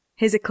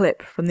 Here's a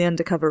clip from the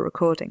undercover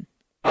recording.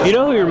 You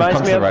know who he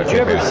reminds me of? Have you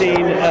ever seen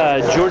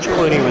George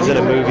Clooney was in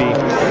a movie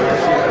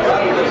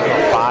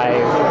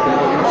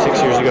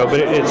 5-6 years ago, but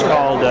it's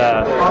called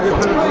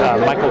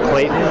Michael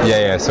Clayton.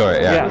 Yeah, saw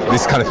it, yeah.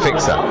 This kind of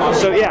fixer.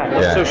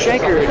 So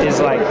Shankar is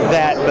like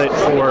that, but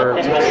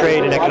for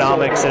trade and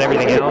economics and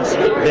everything else,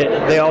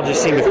 that they all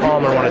just seem to call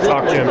him or want to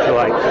talk to him to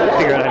like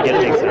figure out how to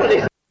get things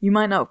done. You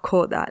might not have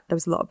caught that, there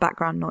was a lot of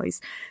background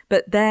noise,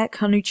 but there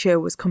Carnuccio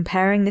was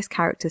comparing this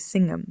character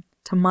Singham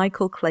to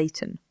Michael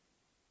Clayton,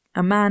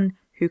 a man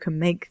who can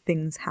make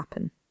things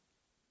happen.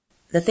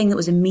 The thing that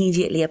was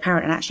immediately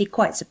apparent and actually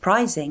quite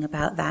surprising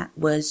about that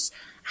was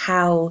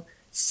how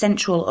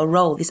central a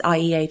role this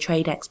IEA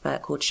trade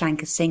expert called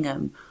Shankar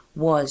Singham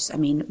was. I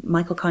mean,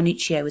 Michael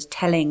Carnuccio was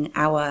telling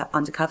our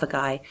undercover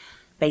guy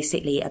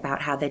basically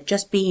about how they'd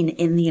just been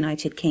in the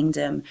United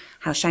Kingdom,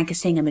 how Shankar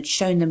Singham had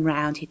shown them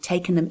round, he'd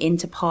taken them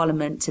into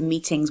Parliament to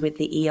meetings with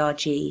the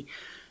ERG,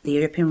 the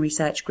European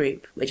Research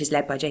Group, which is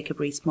led by Jacob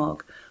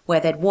Rees-Mogg, where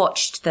they'd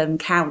watched them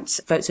count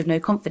votes of no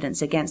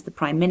confidence against the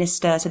Prime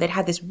Minister. So they'd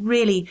had this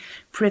really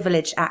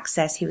privileged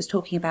access. He was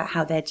talking about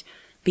how they'd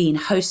been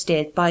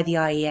hosted by the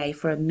IEA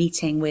for a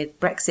meeting with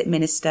Brexit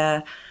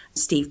Minister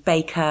Steve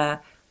Baker.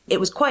 It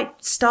was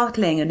quite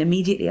startling and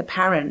immediately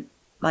apparent,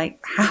 like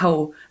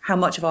how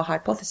much of our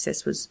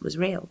hypothesis was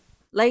real.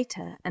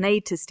 Later, an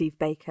aide to Steve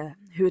Baker,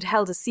 who had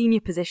held a senior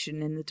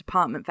position in the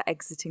Department for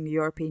Exiting the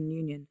European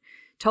Union,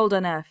 told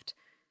Unearthed,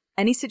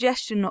 any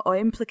suggestion or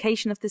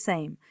implication of the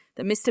same,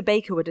 that Mr.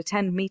 Baker would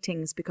attend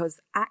meetings because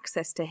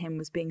access to him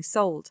was being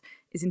sold,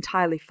 is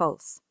entirely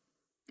false.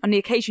 On the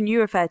occasion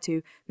you refer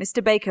to,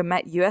 Mr. Baker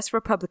met US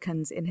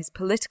Republicans in his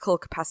political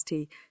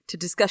capacity to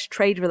discuss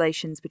trade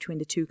relations between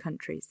the two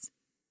countries.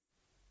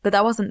 But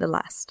that wasn't the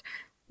last.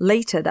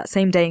 Later that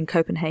same day in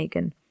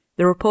Copenhagen,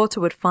 the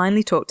reporter would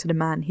finally talk to the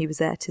man he was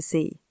there to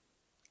see.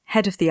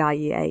 Head of the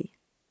IEA,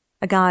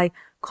 a guy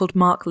called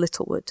Mark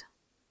Littlewood.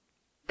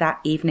 That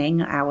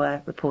evening,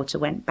 our reporter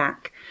went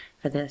back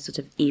for the sort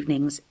of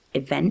evening's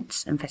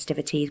events and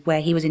festivities where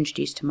he was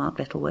introduced to Mark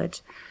Littlewood.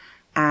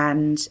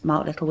 And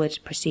Mark Littlewood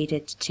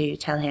proceeded to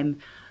tell him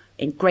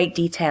in great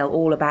detail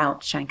all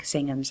about Shankar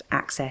Singham's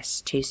access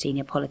to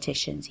senior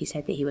politicians. He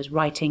said that he was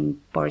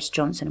writing Boris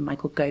Johnson and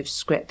Michael Gove's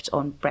script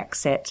on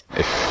Brexit.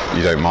 If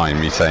you don't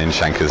mind me saying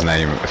Shankar's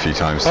name a few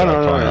times to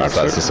our clients,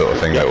 that's the sort of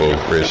thing that will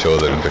reassure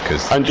them,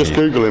 because... And just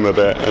Google him a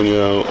bit and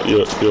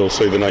you'll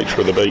see the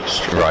nature of the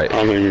beast. Right.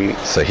 I mean...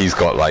 So he's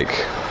got,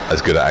 like,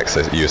 as good at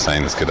access, you were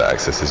saying, as good at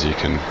access as you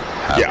can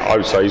have. Yeah, I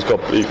would say he's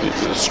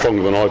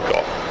stronger than I've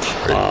got.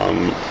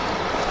 Really?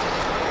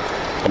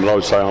 I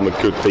would say I'm a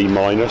good B-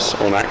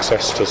 on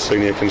access to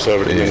senior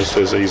Conservative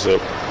ministers. He's a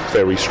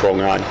very strong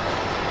A.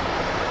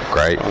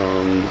 Great.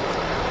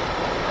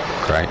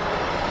 Great.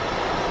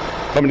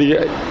 I mean,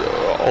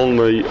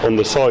 on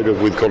the side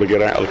of we've got to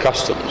get out of the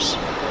customs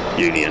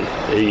union,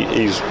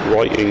 he's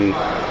writing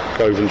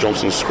Gove and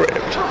Johnson's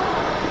script.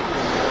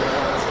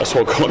 That's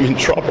what got him in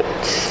trouble.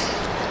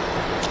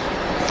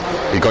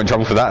 He got in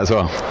trouble for that as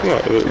well? Yeah,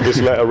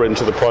 this letter written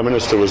to the Prime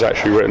Minister was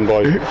actually written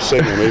by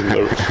Singham, even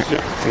though,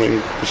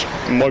 it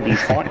might be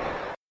fine.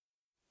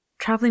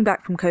 Travelling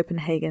back from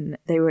Copenhagen,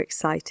 they were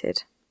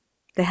excited.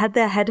 They had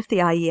their head of the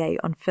IEA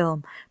on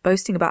film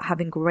boasting about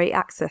having great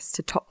access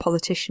to top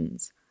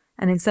politicians,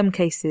 and in some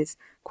cases,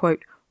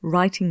 quote,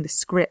 writing the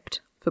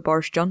script for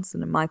Boris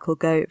Johnson and Michael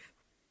Gove.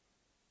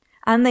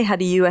 And they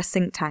had a US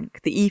think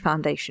tank, the E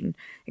Foundation,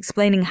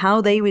 explaining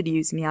how they would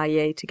use the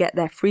IEA to get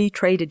their free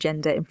trade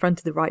agenda in front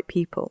of the right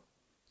people,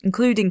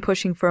 including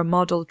pushing for a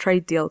model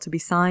trade deal to be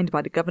signed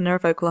by the Governor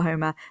of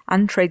Oklahoma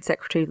and Trade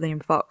Secretary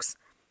Liam Fox,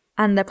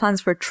 and their plans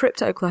for a trip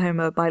to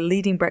Oklahoma by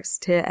leading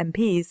Brexiteer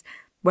MPs,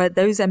 where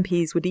those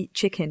MPs would eat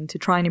chicken to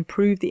try and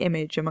improve the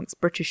image amongst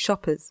British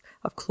shoppers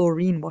of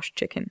chlorine-washed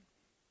chicken.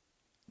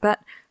 But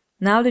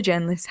now the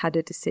journalists had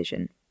a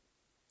decision.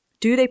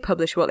 Do they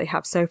publish what they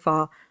have so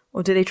far,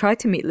 or do they try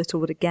to meet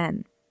Littlewood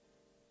again?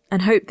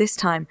 And hope this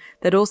time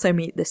they'd also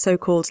meet the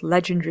so-called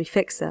legendary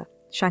fixer,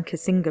 Shankar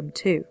Singham,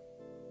 too.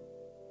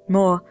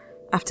 More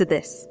after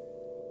this.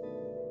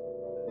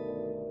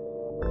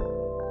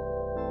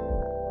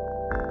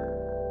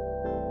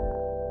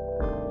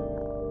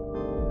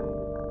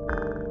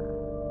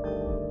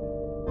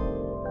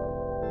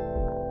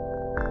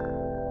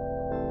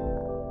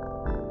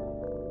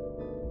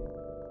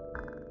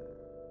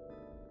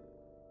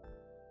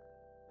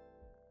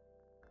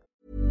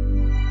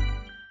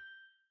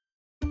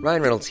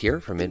 Ryan Reynolds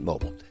here from Mint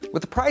Mobile.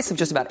 With the price of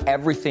just about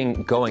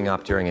everything going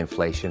up during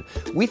inflation,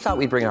 we thought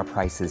we'd bring our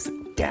prices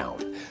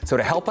down. So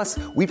to help us,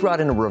 we brought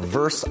in a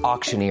reverse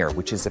auctioneer,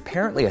 which is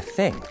apparently a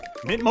thing.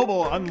 Mint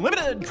Mobile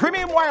Unlimited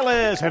Premium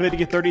Wireless. How to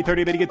get 30,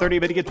 30, how to get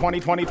 30, how to get 20,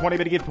 20, 20,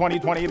 how to get 20,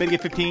 20, how to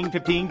get 15,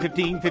 15,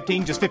 15,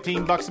 15, just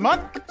 $15 a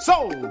month?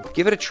 Sold!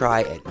 Give it a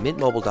try at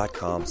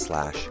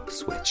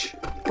mintmobile.com/switch.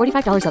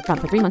 $45 up front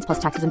for 3 months plus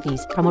taxes and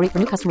fees. Promo rate for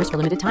new customers for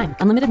limited time.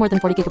 Unlimited more than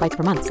 40 gigabytes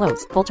per month.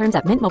 Slows full terms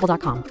at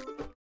mintmobile.com.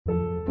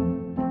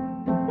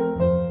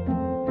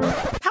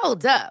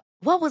 Hold up.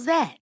 What was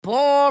that?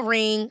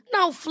 Boring.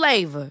 No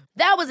flavor.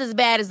 That was as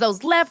bad as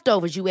those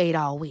leftovers you ate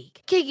all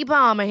week. Keke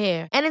Palmer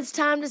here, and it's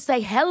time to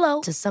say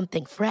hello to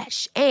something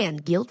fresh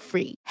and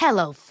guilt-free.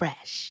 Hello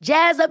Fresh.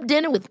 Jazz up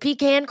dinner with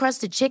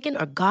pecan-crusted chicken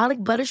or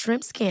garlic butter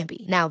shrimp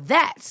scampi. Now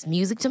that's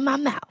music to my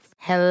mouth.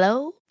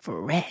 Hello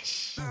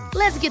Fresh.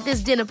 Let's get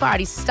this dinner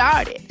party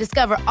started.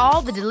 Discover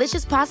all the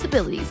delicious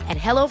possibilities at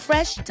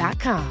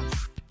hellofresh.com.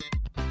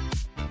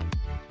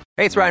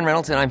 Hey, it's Ryan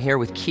Reynolds, and I'm here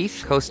with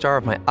Keith, co-star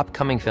of my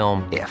upcoming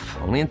film, If,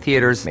 only in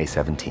theaters May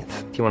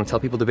 17th. Do you want to tell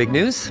people the big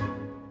news?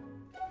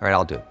 All right,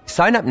 I'll do it.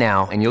 Sign up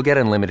now and you'll get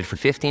unlimited for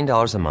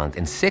 $15 a month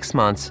and 6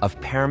 months of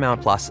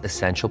Paramount Plus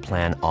Essential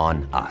Plan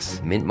on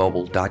us.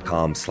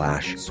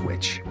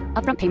 MintMobile.com/switch.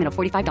 Upfront payment of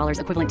 $45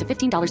 equivalent to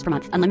 $15 per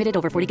month. Unlimited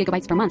over 40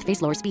 gigabytes per month.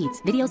 Face lower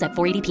speeds. Videos at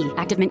 480p.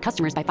 Active Mint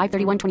customers by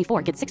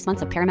 531.24 get 6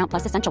 months of Paramount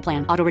Plus Essential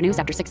Plan. Auto renews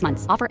after 6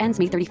 months. Offer ends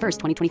May 31st,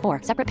 2024.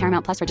 Separate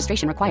Paramount Plus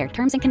registration required.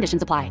 Terms and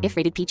conditions apply if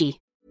rated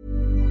PG.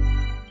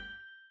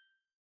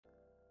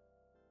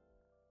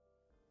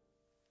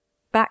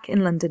 Back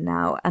in London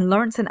now, and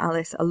Lawrence and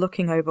Alice are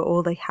looking over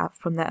all they have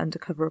from their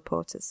undercover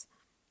reporters.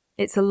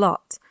 It's a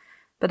lot,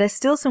 but there's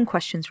still some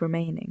questions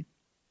remaining.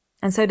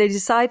 And so they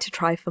decide to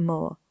try for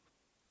more.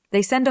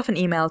 They send off an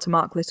email to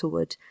Mark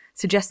Littlewood,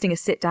 suggesting a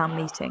sit-down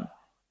meeting.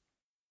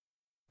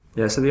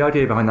 Yeah, so the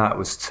idea behind that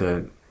was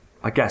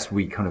I guess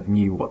we kind of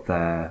knew what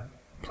their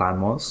plan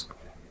was,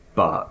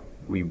 but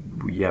we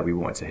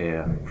wanted to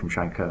hear from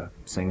Shankar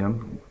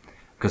Singham,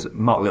 because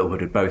Mark Littlewood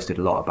had boasted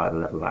a lot about the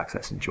level of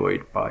access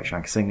enjoyed by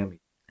Shankar Singham.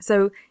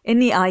 So, in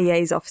the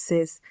IEA's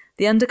offices,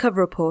 the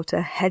undercover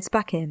reporter heads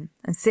back in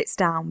and sits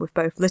down with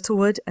both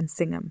Littlewood and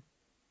Singham.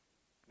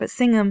 But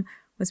Singham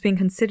was being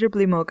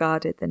considerably more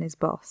guarded than his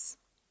boss.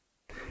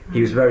 He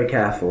was very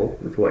careful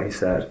with what he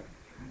said.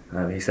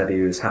 He said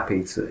he was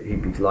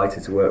he'd be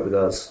delighted to work with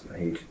us.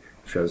 He'd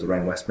show us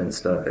around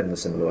Westminster in a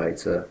similar way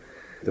to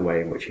the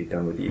way in which he'd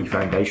done with the E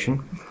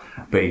Foundation.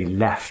 But he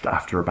left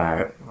after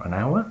about an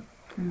hour.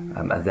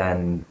 And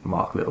then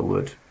Mark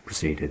Littlewood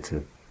proceeded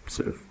to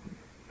sort of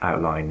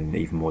outline in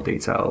even more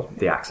detail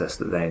the access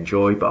that they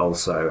enjoy, but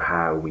also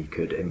how we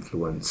could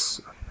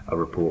influence a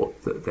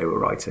report that they were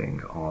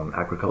writing on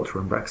agriculture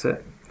and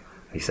Brexit.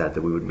 He said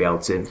that we wouldn't be able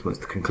to influence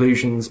the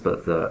conclusions,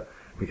 but that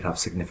we could have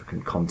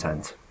significant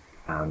content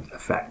and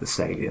affect the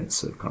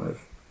salience of kind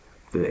of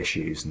the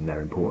issues and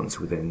their importance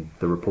within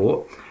the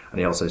report. And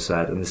he also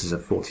said, and this is a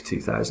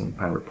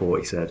 £42,000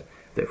 report, he said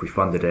that if we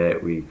funded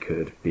it, we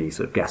could be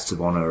sort of guests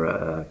of honour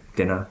at a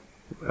dinner,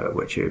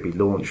 which it would be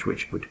launched,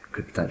 which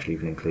could potentially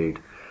even include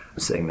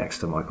sitting next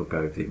to Michael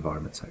Gove, the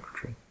Environment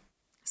Secretary.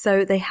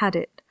 So they had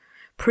it.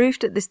 Proof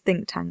that this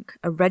think tank,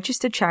 a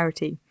registered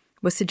charity,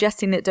 was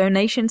suggesting that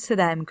donations to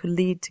them could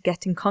lead to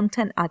getting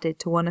content added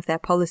to one of their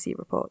policy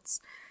reports,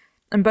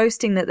 and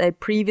boasting that they'd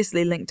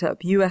previously linked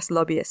up US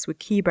lobbyists with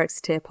key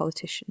Brexiteer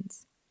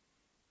politicians.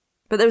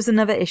 But there was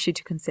another issue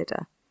to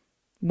consider: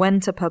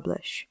 when to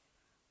publish.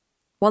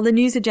 While the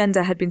news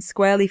agenda had been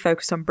squarely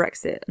focused on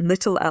Brexit and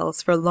little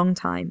else for a long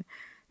time,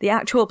 the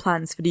actual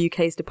plans for the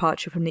UK's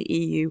departure from the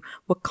EU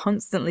were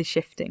constantly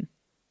shifting.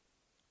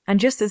 And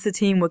just as the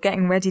team were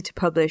getting ready to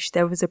publish,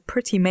 there was a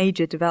pretty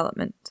major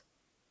development.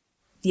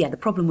 Yeah, the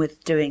problem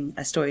with doing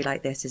a story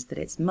like this is that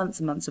it's months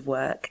and months of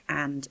work,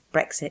 and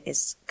Brexit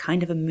is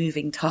kind of a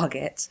moving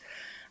target.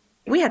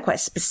 We had quite a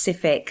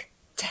specific,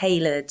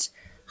 tailored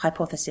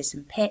hypothesis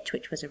and pitch,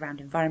 which was around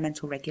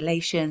environmental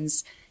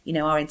regulations. You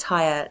know, our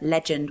entire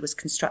legend was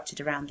constructed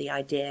around the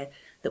idea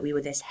that we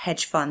were this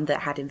hedge fund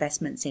that had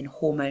investments in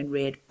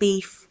hormone-reared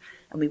beef,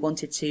 and we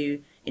wanted to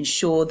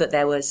ensure that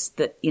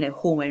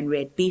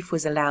hormone-reared beef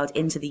was allowed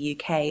into the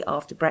UK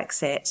after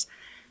Brexit.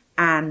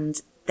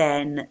 And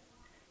then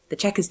the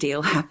Chequers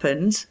deal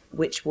happened,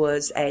 which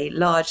was a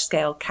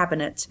large-scale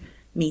cabinet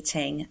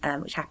meeting,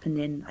 which happened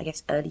in, I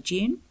guess, early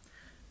June,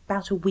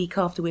 about a week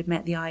after we'd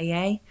met the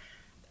IEA,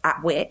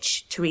 at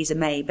which Theresa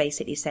May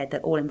basically said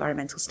that all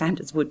environmental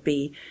standards would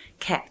be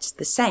kept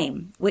the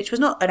same, which was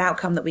not an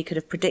outcome that we could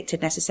have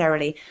predicted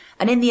necessarily.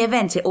 And in the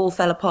event, it all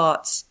fell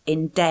apart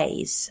in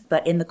days.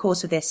 But in the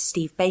course of this,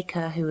 Steve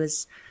Baker, who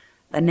was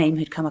a name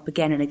who'd come up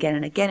again and again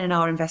and again in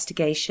our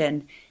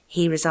investigation,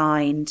 he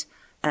resigned.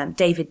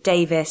 David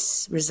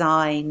Davis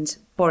resigned.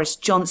 Boris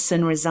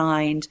Johnson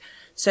resigned.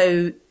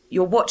 So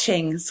you're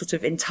watching sort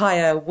of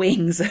entire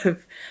wings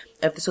of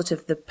the sort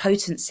of the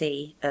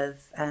potency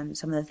of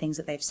some of the things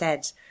that they've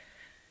said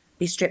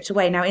be stripped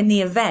away. Now, in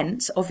the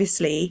event,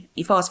 obviously,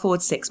 you fast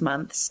forward 6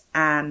 months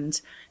and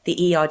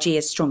the ERG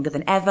is stronger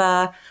than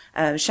ever.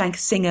 Shankar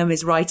Singham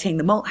is writing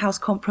the Malthouse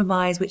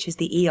Compromise, which is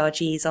the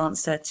ERG's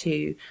answer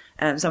to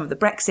some of the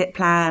Brexit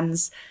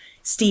plans.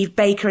 Steve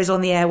Baker is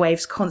on the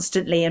airwaves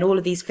constantly, and all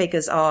of these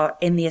figures are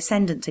in the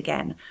ascendant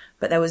again.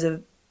 But there was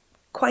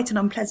quite an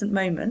unpleasant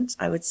moment,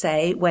 I would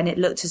say, when it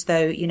looked as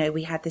though,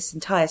 we had this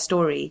entire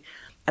story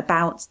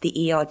about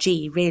the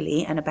ERG,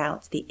 really, and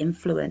about the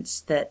influence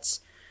that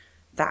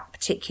that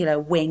particular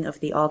wing of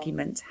the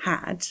argument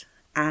had,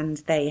 and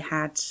they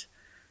had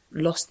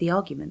lost the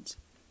argument.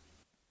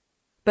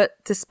 But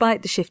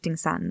despite the shifting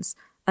sands,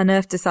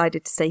 Unearthed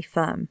decided to stay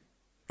firm.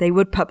 They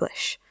would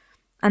publish,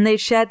 and they'd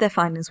shared their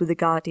findings with The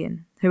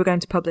Guardian, who were going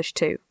to publish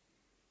too.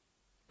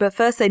 But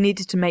first they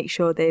needed to make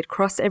sure they had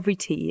crossed every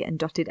T and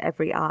dotted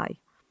every I,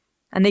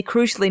 and they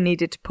crucially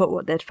needed to put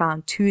what they'd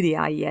found to the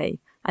IEA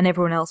and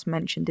everyone else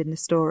mentioned in the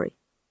story.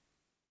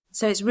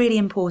 So it's really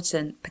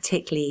important,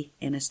 particularly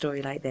in a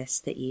story like this,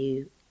 that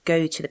you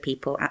go to the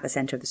people at the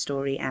centre of the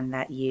story and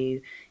that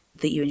you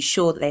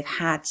ensure that they've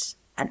had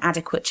an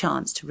adequate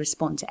chance to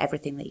respond to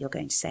everything that you're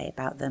going to say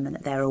about them, and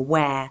that they're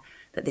aware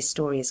that this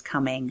story is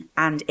coming.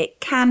 And it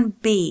can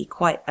be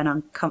quite an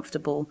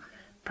uncomfortable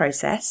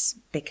process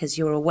because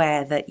you're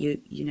aware that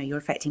you're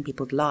affecting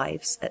people's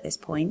lives at this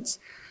point.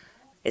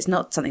 It's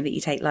not something that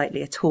you take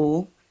lightly at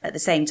all. At the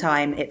same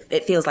time,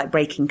 it feels like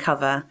breaking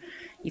cover.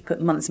 You've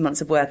put months and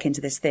months of work into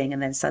this thing,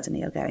 and then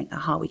suddenly you're going,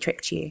 aha, we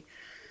tricked you.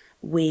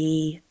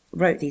 We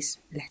wrote these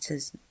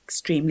letters,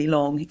 extremely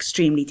long,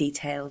 extremely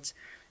detailed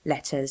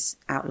letters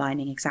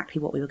outlining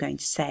exactly what we were going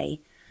to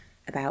say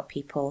about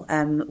people.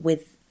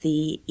 With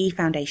the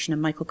E-Foundation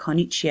and Michael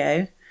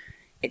Carnuccio,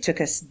 it took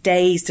us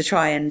days to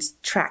try and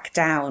track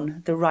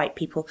down the right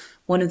people.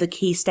 One of the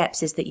key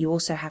steps is that you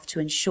also have to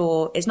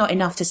ensure it's not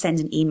enough to send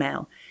an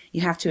email.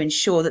 You have to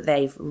ensure that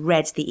they've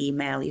read the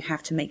email. You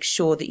have to make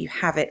sure that you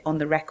have it on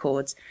the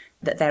records,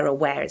 that they're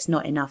aware. It's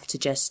not enough to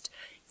just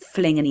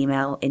fling an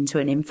email into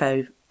an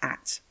info@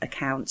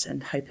 account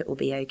and hope it will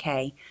be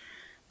okay.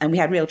 And we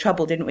had real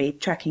trouble, didn't we,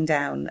 tracking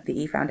down the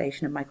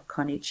E-Foundation and Michael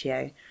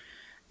Carnuccio,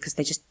 because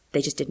they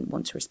just didn't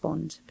want to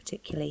respond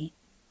particularly.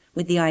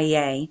 With the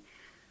IEA,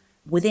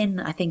 within,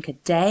 I think, a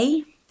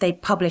day, they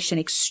published an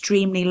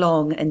extremely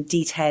long and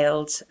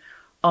detailed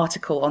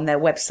article on their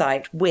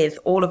website with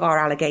all of our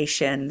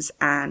allegations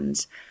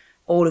and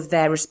all of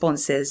their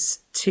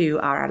responses to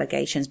our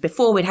allegations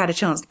before we'd had a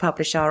chance to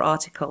publish our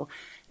article.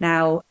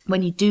 Now,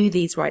 when you do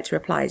these right to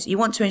replies, you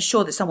want to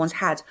ensure that someone's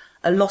had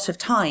a lot of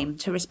time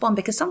to respond,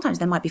 because sometimes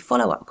there might be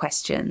follow-up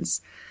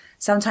questions.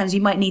 Sometimes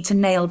you might need to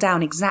nail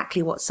down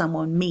exactly what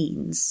someone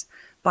means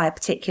by a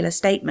particular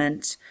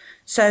statement.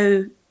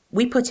 So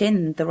we put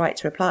in the right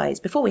to replies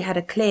before we had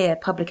a clear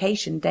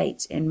publication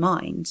date in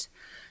mind.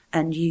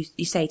 And you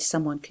say to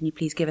someone, can you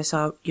please give us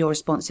your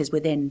responses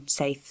within,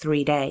 say,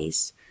 3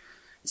 days?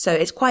 So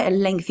it's quite a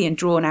lengthy and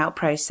drawn-out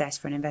process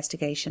for an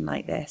investigation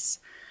like this.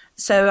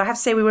 So I have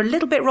to say we were a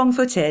little bit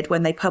wrong-footed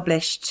when they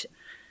published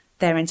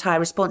their entire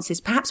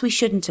responses. Perhaps we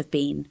shouldn't have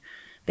been,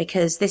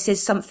 because this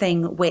is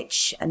something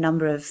which a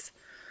number of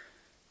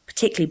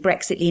particularly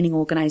Brexit-leaning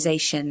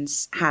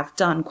organisations have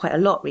done quite a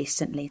lot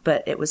recently,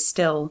 but it was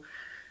still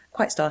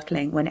quite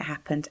startling when it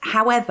happened.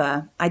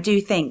 However, I do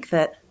think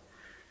that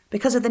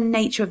because of the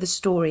nature of the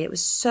story, it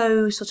was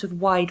so sort of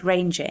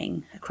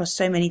wide-ranging across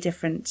so many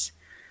different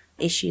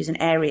issues and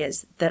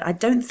areas that I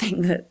don't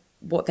think that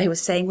what they were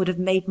saying would have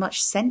made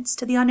much sense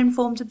to the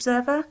uninformed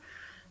observer,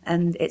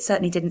 and it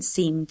certainly didn't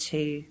seem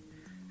to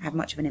have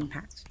much of an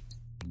impact.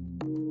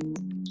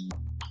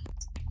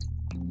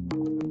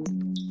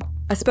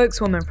 A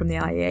spokeswoman from the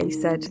IEA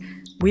said,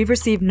 "We've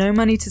received no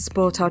money to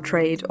support our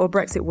trade or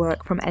Brexit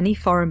work from any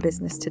foreign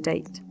business to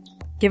date.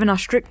 Given our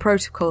strict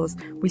protocols,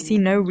 we see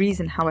no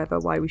reason, however,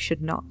 why we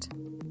should not."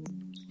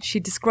 She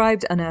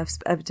described Unearth's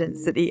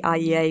evidence that the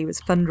IEA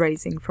was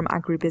fundraising from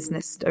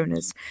agribusiness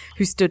donors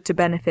who stood to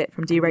benefit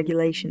from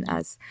deregulation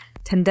as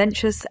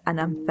tendentious and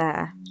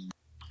unfair.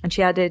 And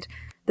she added,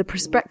 "The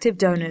prospective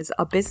donors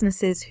are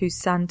businesses who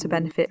stand to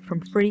benefit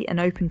from free and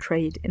open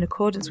trade in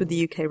accordance with the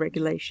UK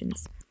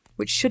regulations,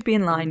 which should be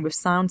in line with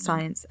sound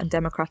science and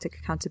democratic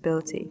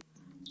accountability.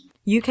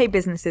 UK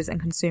businesses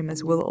and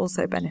consumers will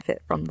also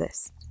benefit from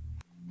this."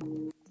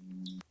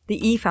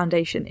 The E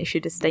Foundation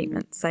issued a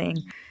statement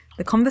saying,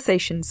 "The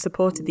conversations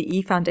supported the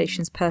E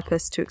Foundation's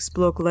purpose to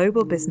explore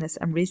global business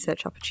and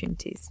research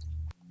opportunities.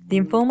 The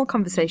informal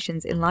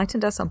conversations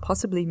enlightened us on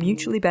possibly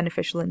mutually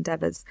beneficial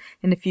endeavours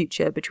in the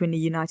future between the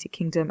United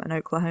Kingdom and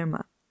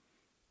Oklahoma.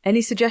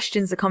 Any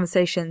suggestions the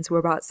conversations were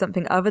about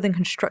something other than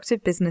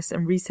constructive business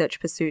and research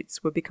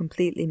pursuits would be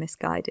completely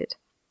misguided."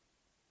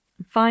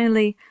 And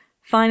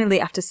finally,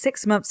 after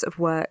 6 months of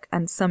work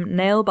and some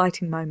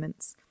nail-biting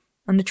moments,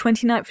 on the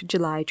 29th of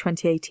July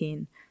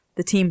 2018,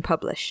 the team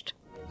published.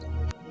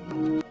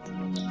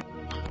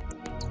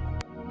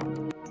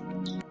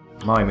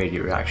 My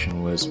immediate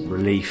reaction was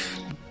relief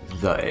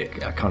that it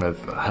kind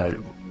of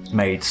had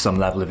made some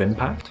level of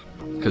impact,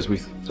 because we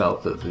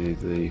felt that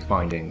the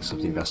findings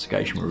of the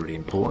investigation were really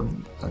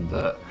important, and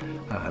that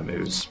it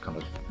was kind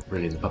of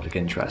really in the public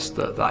interest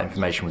that that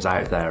information was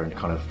out there, and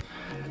kind of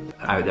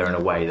out there in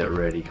a way that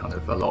really kind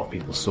of a lot of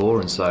people saw.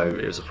 And so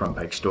it was a front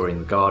page story in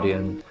The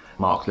Guardian.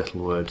 Mark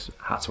Littlewood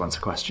had to answer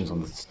questions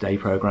on the Today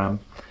programme,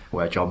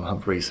 where John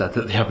Humphrey said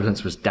that the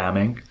evidence was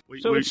damning.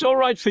 So it's all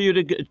right for you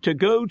to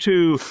go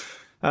to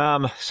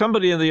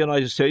somebody in the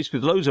United States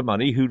with loads of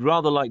money who'd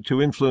rather like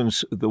to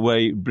influence the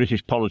way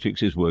British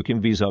politics is working,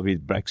 vis-à-vis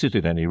Brexit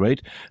at any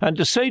rate, and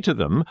to say to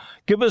them,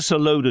 give us a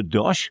load of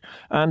dosh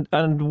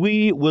and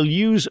we will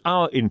use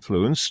our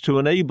influence to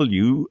enable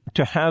you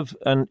to have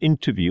an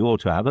interview or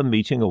to have a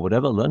meeting or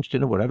whatever, lunch,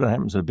 dinner, whatever it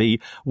happens to be,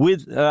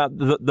 with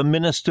the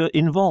minister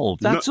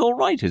involved. That's all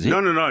right, is it? No.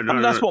 I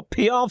mean, that's what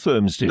PR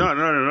firms do.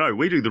 No.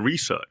 We do the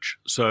research.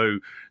 So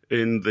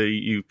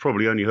you've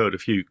probably only heard a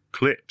few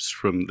clips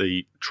from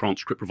the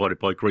transcript provided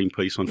by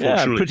Greenpeace,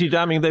 unfortunately. Yeah, pretty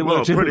damning they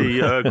were too.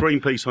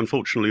 Greenpeace,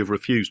 unfortunately, have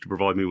refused to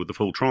provide me with the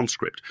full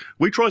transcript.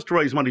 We try to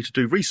raise money to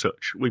do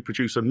research. We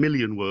produce 1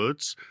 million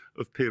words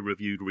of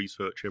peer-reviewed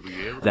research every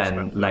year.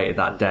 Then later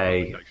that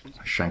day,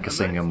 Shankar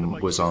Singham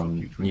was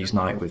on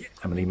Newsnight with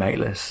Emily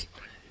Maitlis,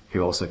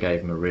 who also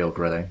gave him a real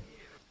grilling.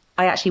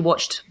 I actually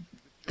watched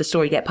the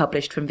story get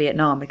published from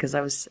Vietnam because I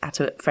was at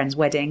a friend's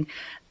wedding.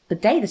 The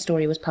day the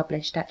story was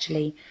published,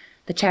 actually,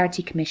 the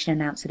Charity Commission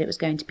announced that it was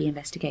going to be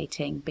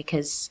investigating,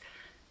 because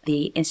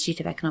the Institute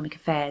of Economic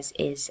Affairs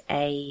is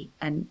an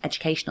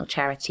educational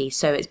charity,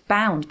 so it's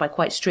bound by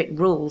quite strict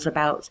rules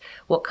about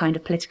what kind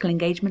of political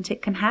engagement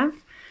it can have.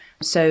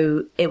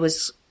 So it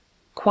was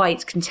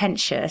quite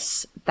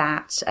contentious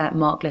that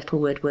Mark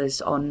Littlewood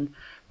was on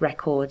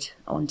record,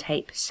 on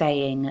tape,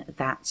 saying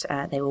that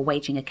they were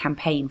waging a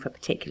campaign for a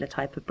particular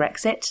type of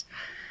Brexit.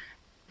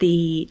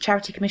 The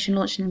Charity Commission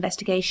launched an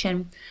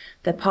investigation.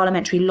 The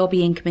Parliamentary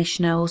Lobbying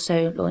Commissioner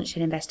also launched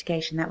an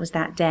investigation. That was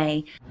that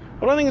day.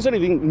 I don't think there's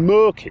anything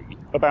murky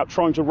about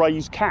trying to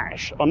raise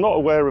cash. I'm not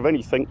aware of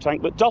any think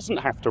tank that doesn't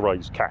have to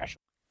raise cash.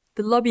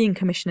 The Lobbying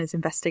Commissioner's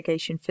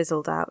investigation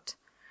fizzled out,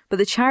 but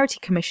the Charity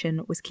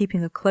Commission was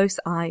keeping a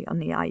close eye on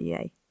the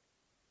IEA.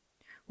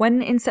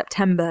 When, in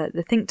September,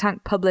 the think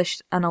tank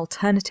published an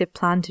alternative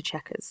plan to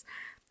Chequers,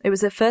 it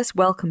was at first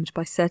welcomed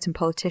by certain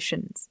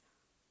politicians,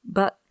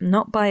 but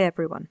not by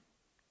everyone.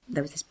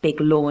 There was this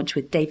big launch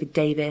with David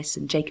Davis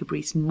and Jacob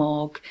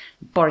Rees-Mogg.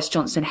 Boris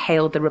Johnson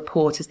hailed the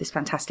report as this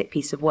fantastic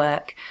piece of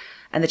work.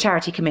 And the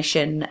Charity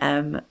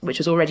Commission, which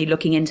was already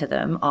looking into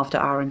them after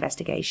our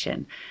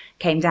investigation,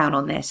 came down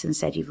on this and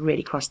said, you've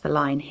really crossed the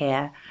line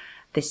here.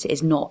 This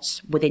is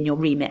not within your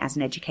remit as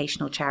an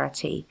educational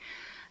charity.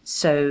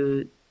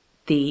 So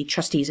the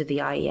trustees of the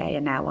IEA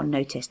are now on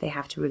notice. They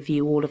have to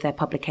review all of their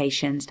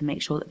publications to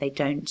make sure that they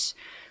don't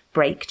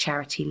break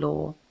charity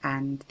law,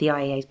 and the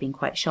IEA has been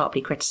quite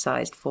sharply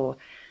criticised for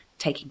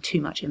taking too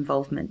much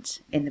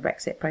involvement in the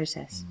Brexit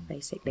process,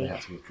 basically. They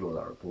had to withdraw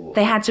that report.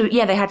 They had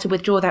to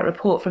withdraw that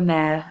report from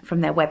their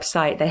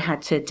website. They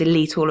had to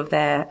delete all of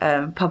their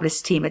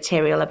publicity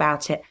material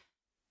about it.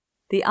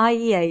 The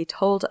IEA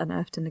told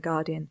Unearthed in The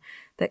Guardian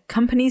that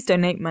companies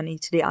donate money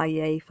to the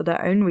IEA for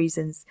their own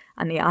reasons,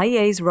 and the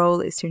IEA's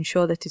role is to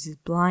ensure that it is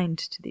blind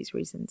to these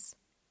reasons.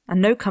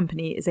 And no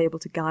company is able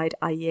to guide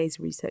IEA's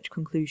research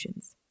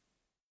conclusions.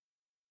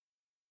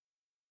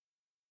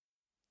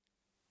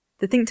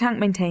 The think tank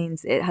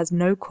maintains it has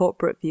no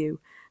corporate view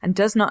and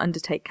does not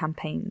undertake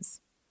campaigns.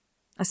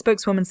 A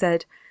spokeswoman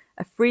said,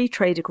 "A free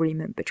trade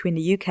agreement between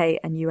the UK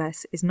and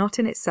US is not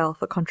in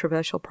itself a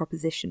controversial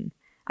proposition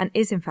and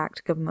is in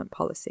fact government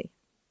policy."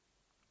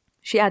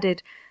 She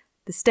added,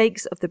 "The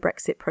stakes of the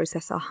Brexit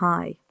process are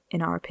high,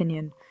 in our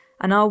opinion,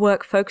 and our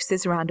work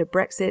focuses around a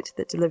Brexit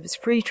that delivers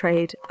free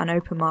trade and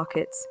open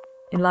markets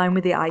in line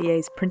with the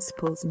IEA's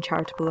principles and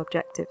charitable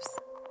objectives."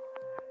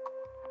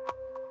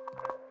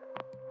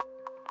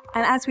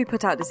 And as we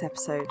put out this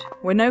episode,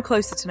 we're no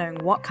closer to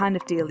knowing what kind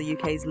of deal the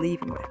UK is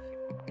leaving with,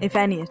 if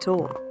any at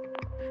all.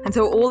 And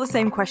so all the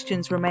same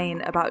questions remain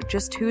about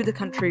just who the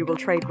country will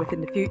trade with in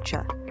the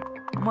future,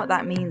 and what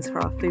that means for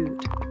our food.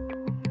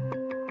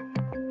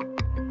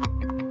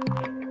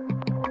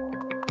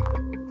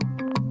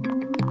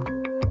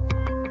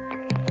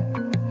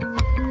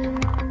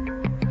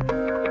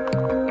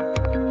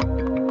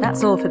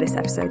 That's all for this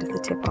episode of The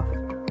Tip-Off.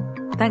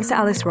 Thanks to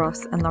Alice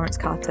Ross and Lawrence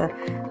Carter.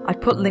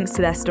 I've put links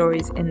to their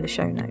stories in the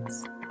show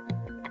notes.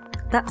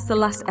 That's the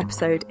last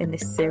episode in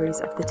this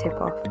series of The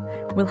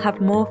Tip-Off. We'll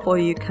have more for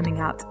you coming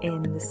out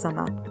in the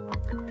summer.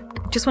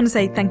 I just want to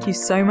say thank you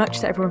so much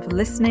to everyone for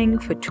listening,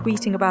 for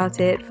tweeting about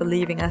it, for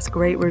leaving us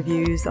great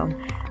reviews on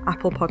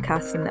Apple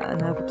Podcasts and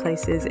other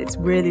places. It's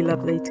really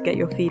lovely to get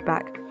your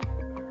feedback.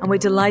 And we're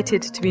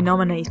delighted to be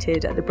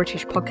nominated at the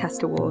British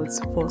Podcast Awards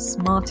for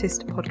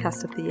Smartest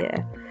Podcast of the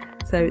Year.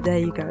 So there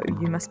you go.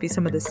 You must be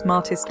some of the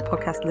smartest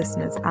podcast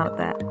listeners out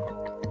there.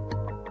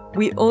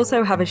 We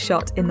also have a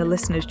shot in the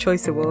Listener's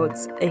Choice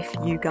Awards if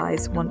you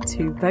guys want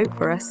to vote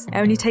for us. It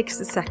only takes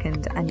a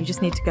second and you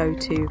just need to go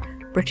to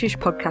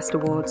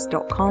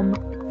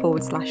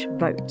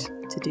britishpodcastawards.com/vote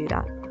to do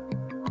that.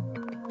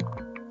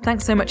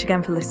 Thanks so much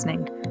again for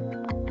listening.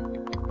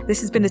 This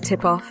has been The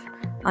Tip-Off.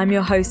 I'm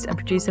your host and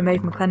producer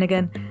Maeve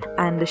McClenaghan,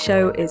 and the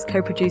show is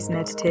co-produced and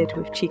edited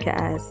with Chica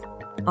Ayres.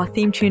 Our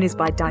theme tune is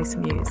by Dice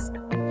Muse.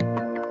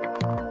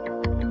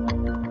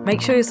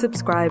 Make sure you're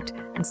subscribed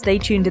and stay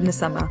tuned in the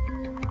summer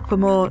for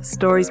more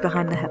stories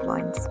behind the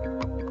headlines.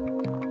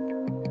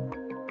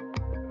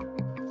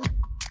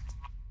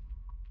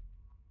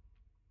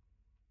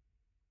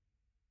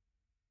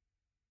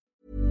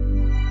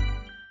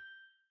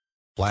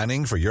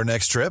 Planning for your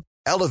next trip?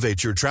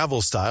 Elevate your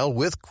travel style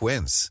with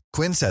Quince.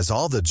 Quince has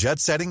all the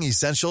jet-setting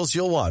essentials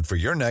you'll want for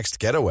your next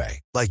getaway,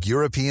 like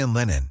European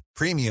linen,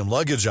 premium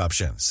luggage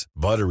options,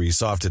 buttery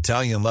soft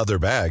Italian leather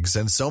bags,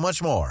 and so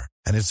much more.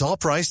 And it's all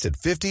priced at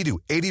 50 to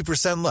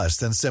 80% less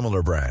than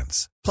similar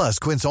brands. Plus,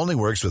 Quince only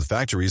works with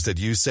factories that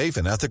use safe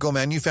and ethical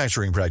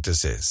manufacturing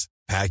practices.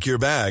 Pack your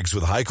bags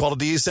with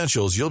high-quality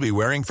essentials you'll be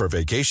wearing for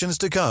vacations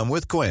to come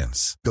with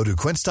Quince. Go to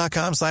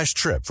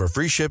quince.com/trip for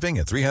free shipping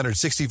and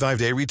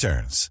 365-day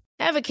returns.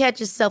 Ever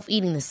catch yourself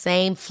eating the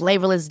same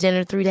flavorless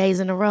dinner 3 days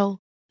in a row?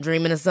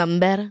 Dreaming of something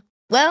better?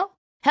 Well,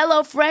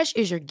 HelloFresh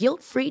is your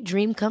guilt-free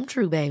dream come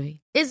true,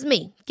 baby. It's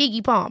me,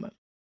 Keke Palmer.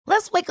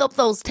 Let's wake up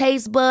those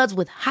taste buds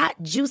with hot,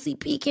 juicy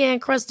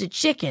pecan-crusted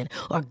chicken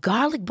or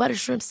garlic butter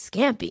shrimp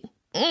scampi.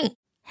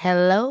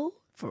 Hello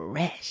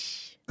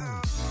Fresh.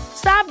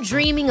 Stop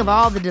dreaming of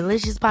all the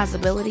delicious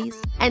possibilities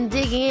and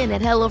dig in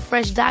at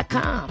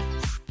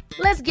HelloFresh.com.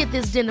 Let's get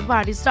this dinner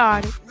party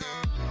started.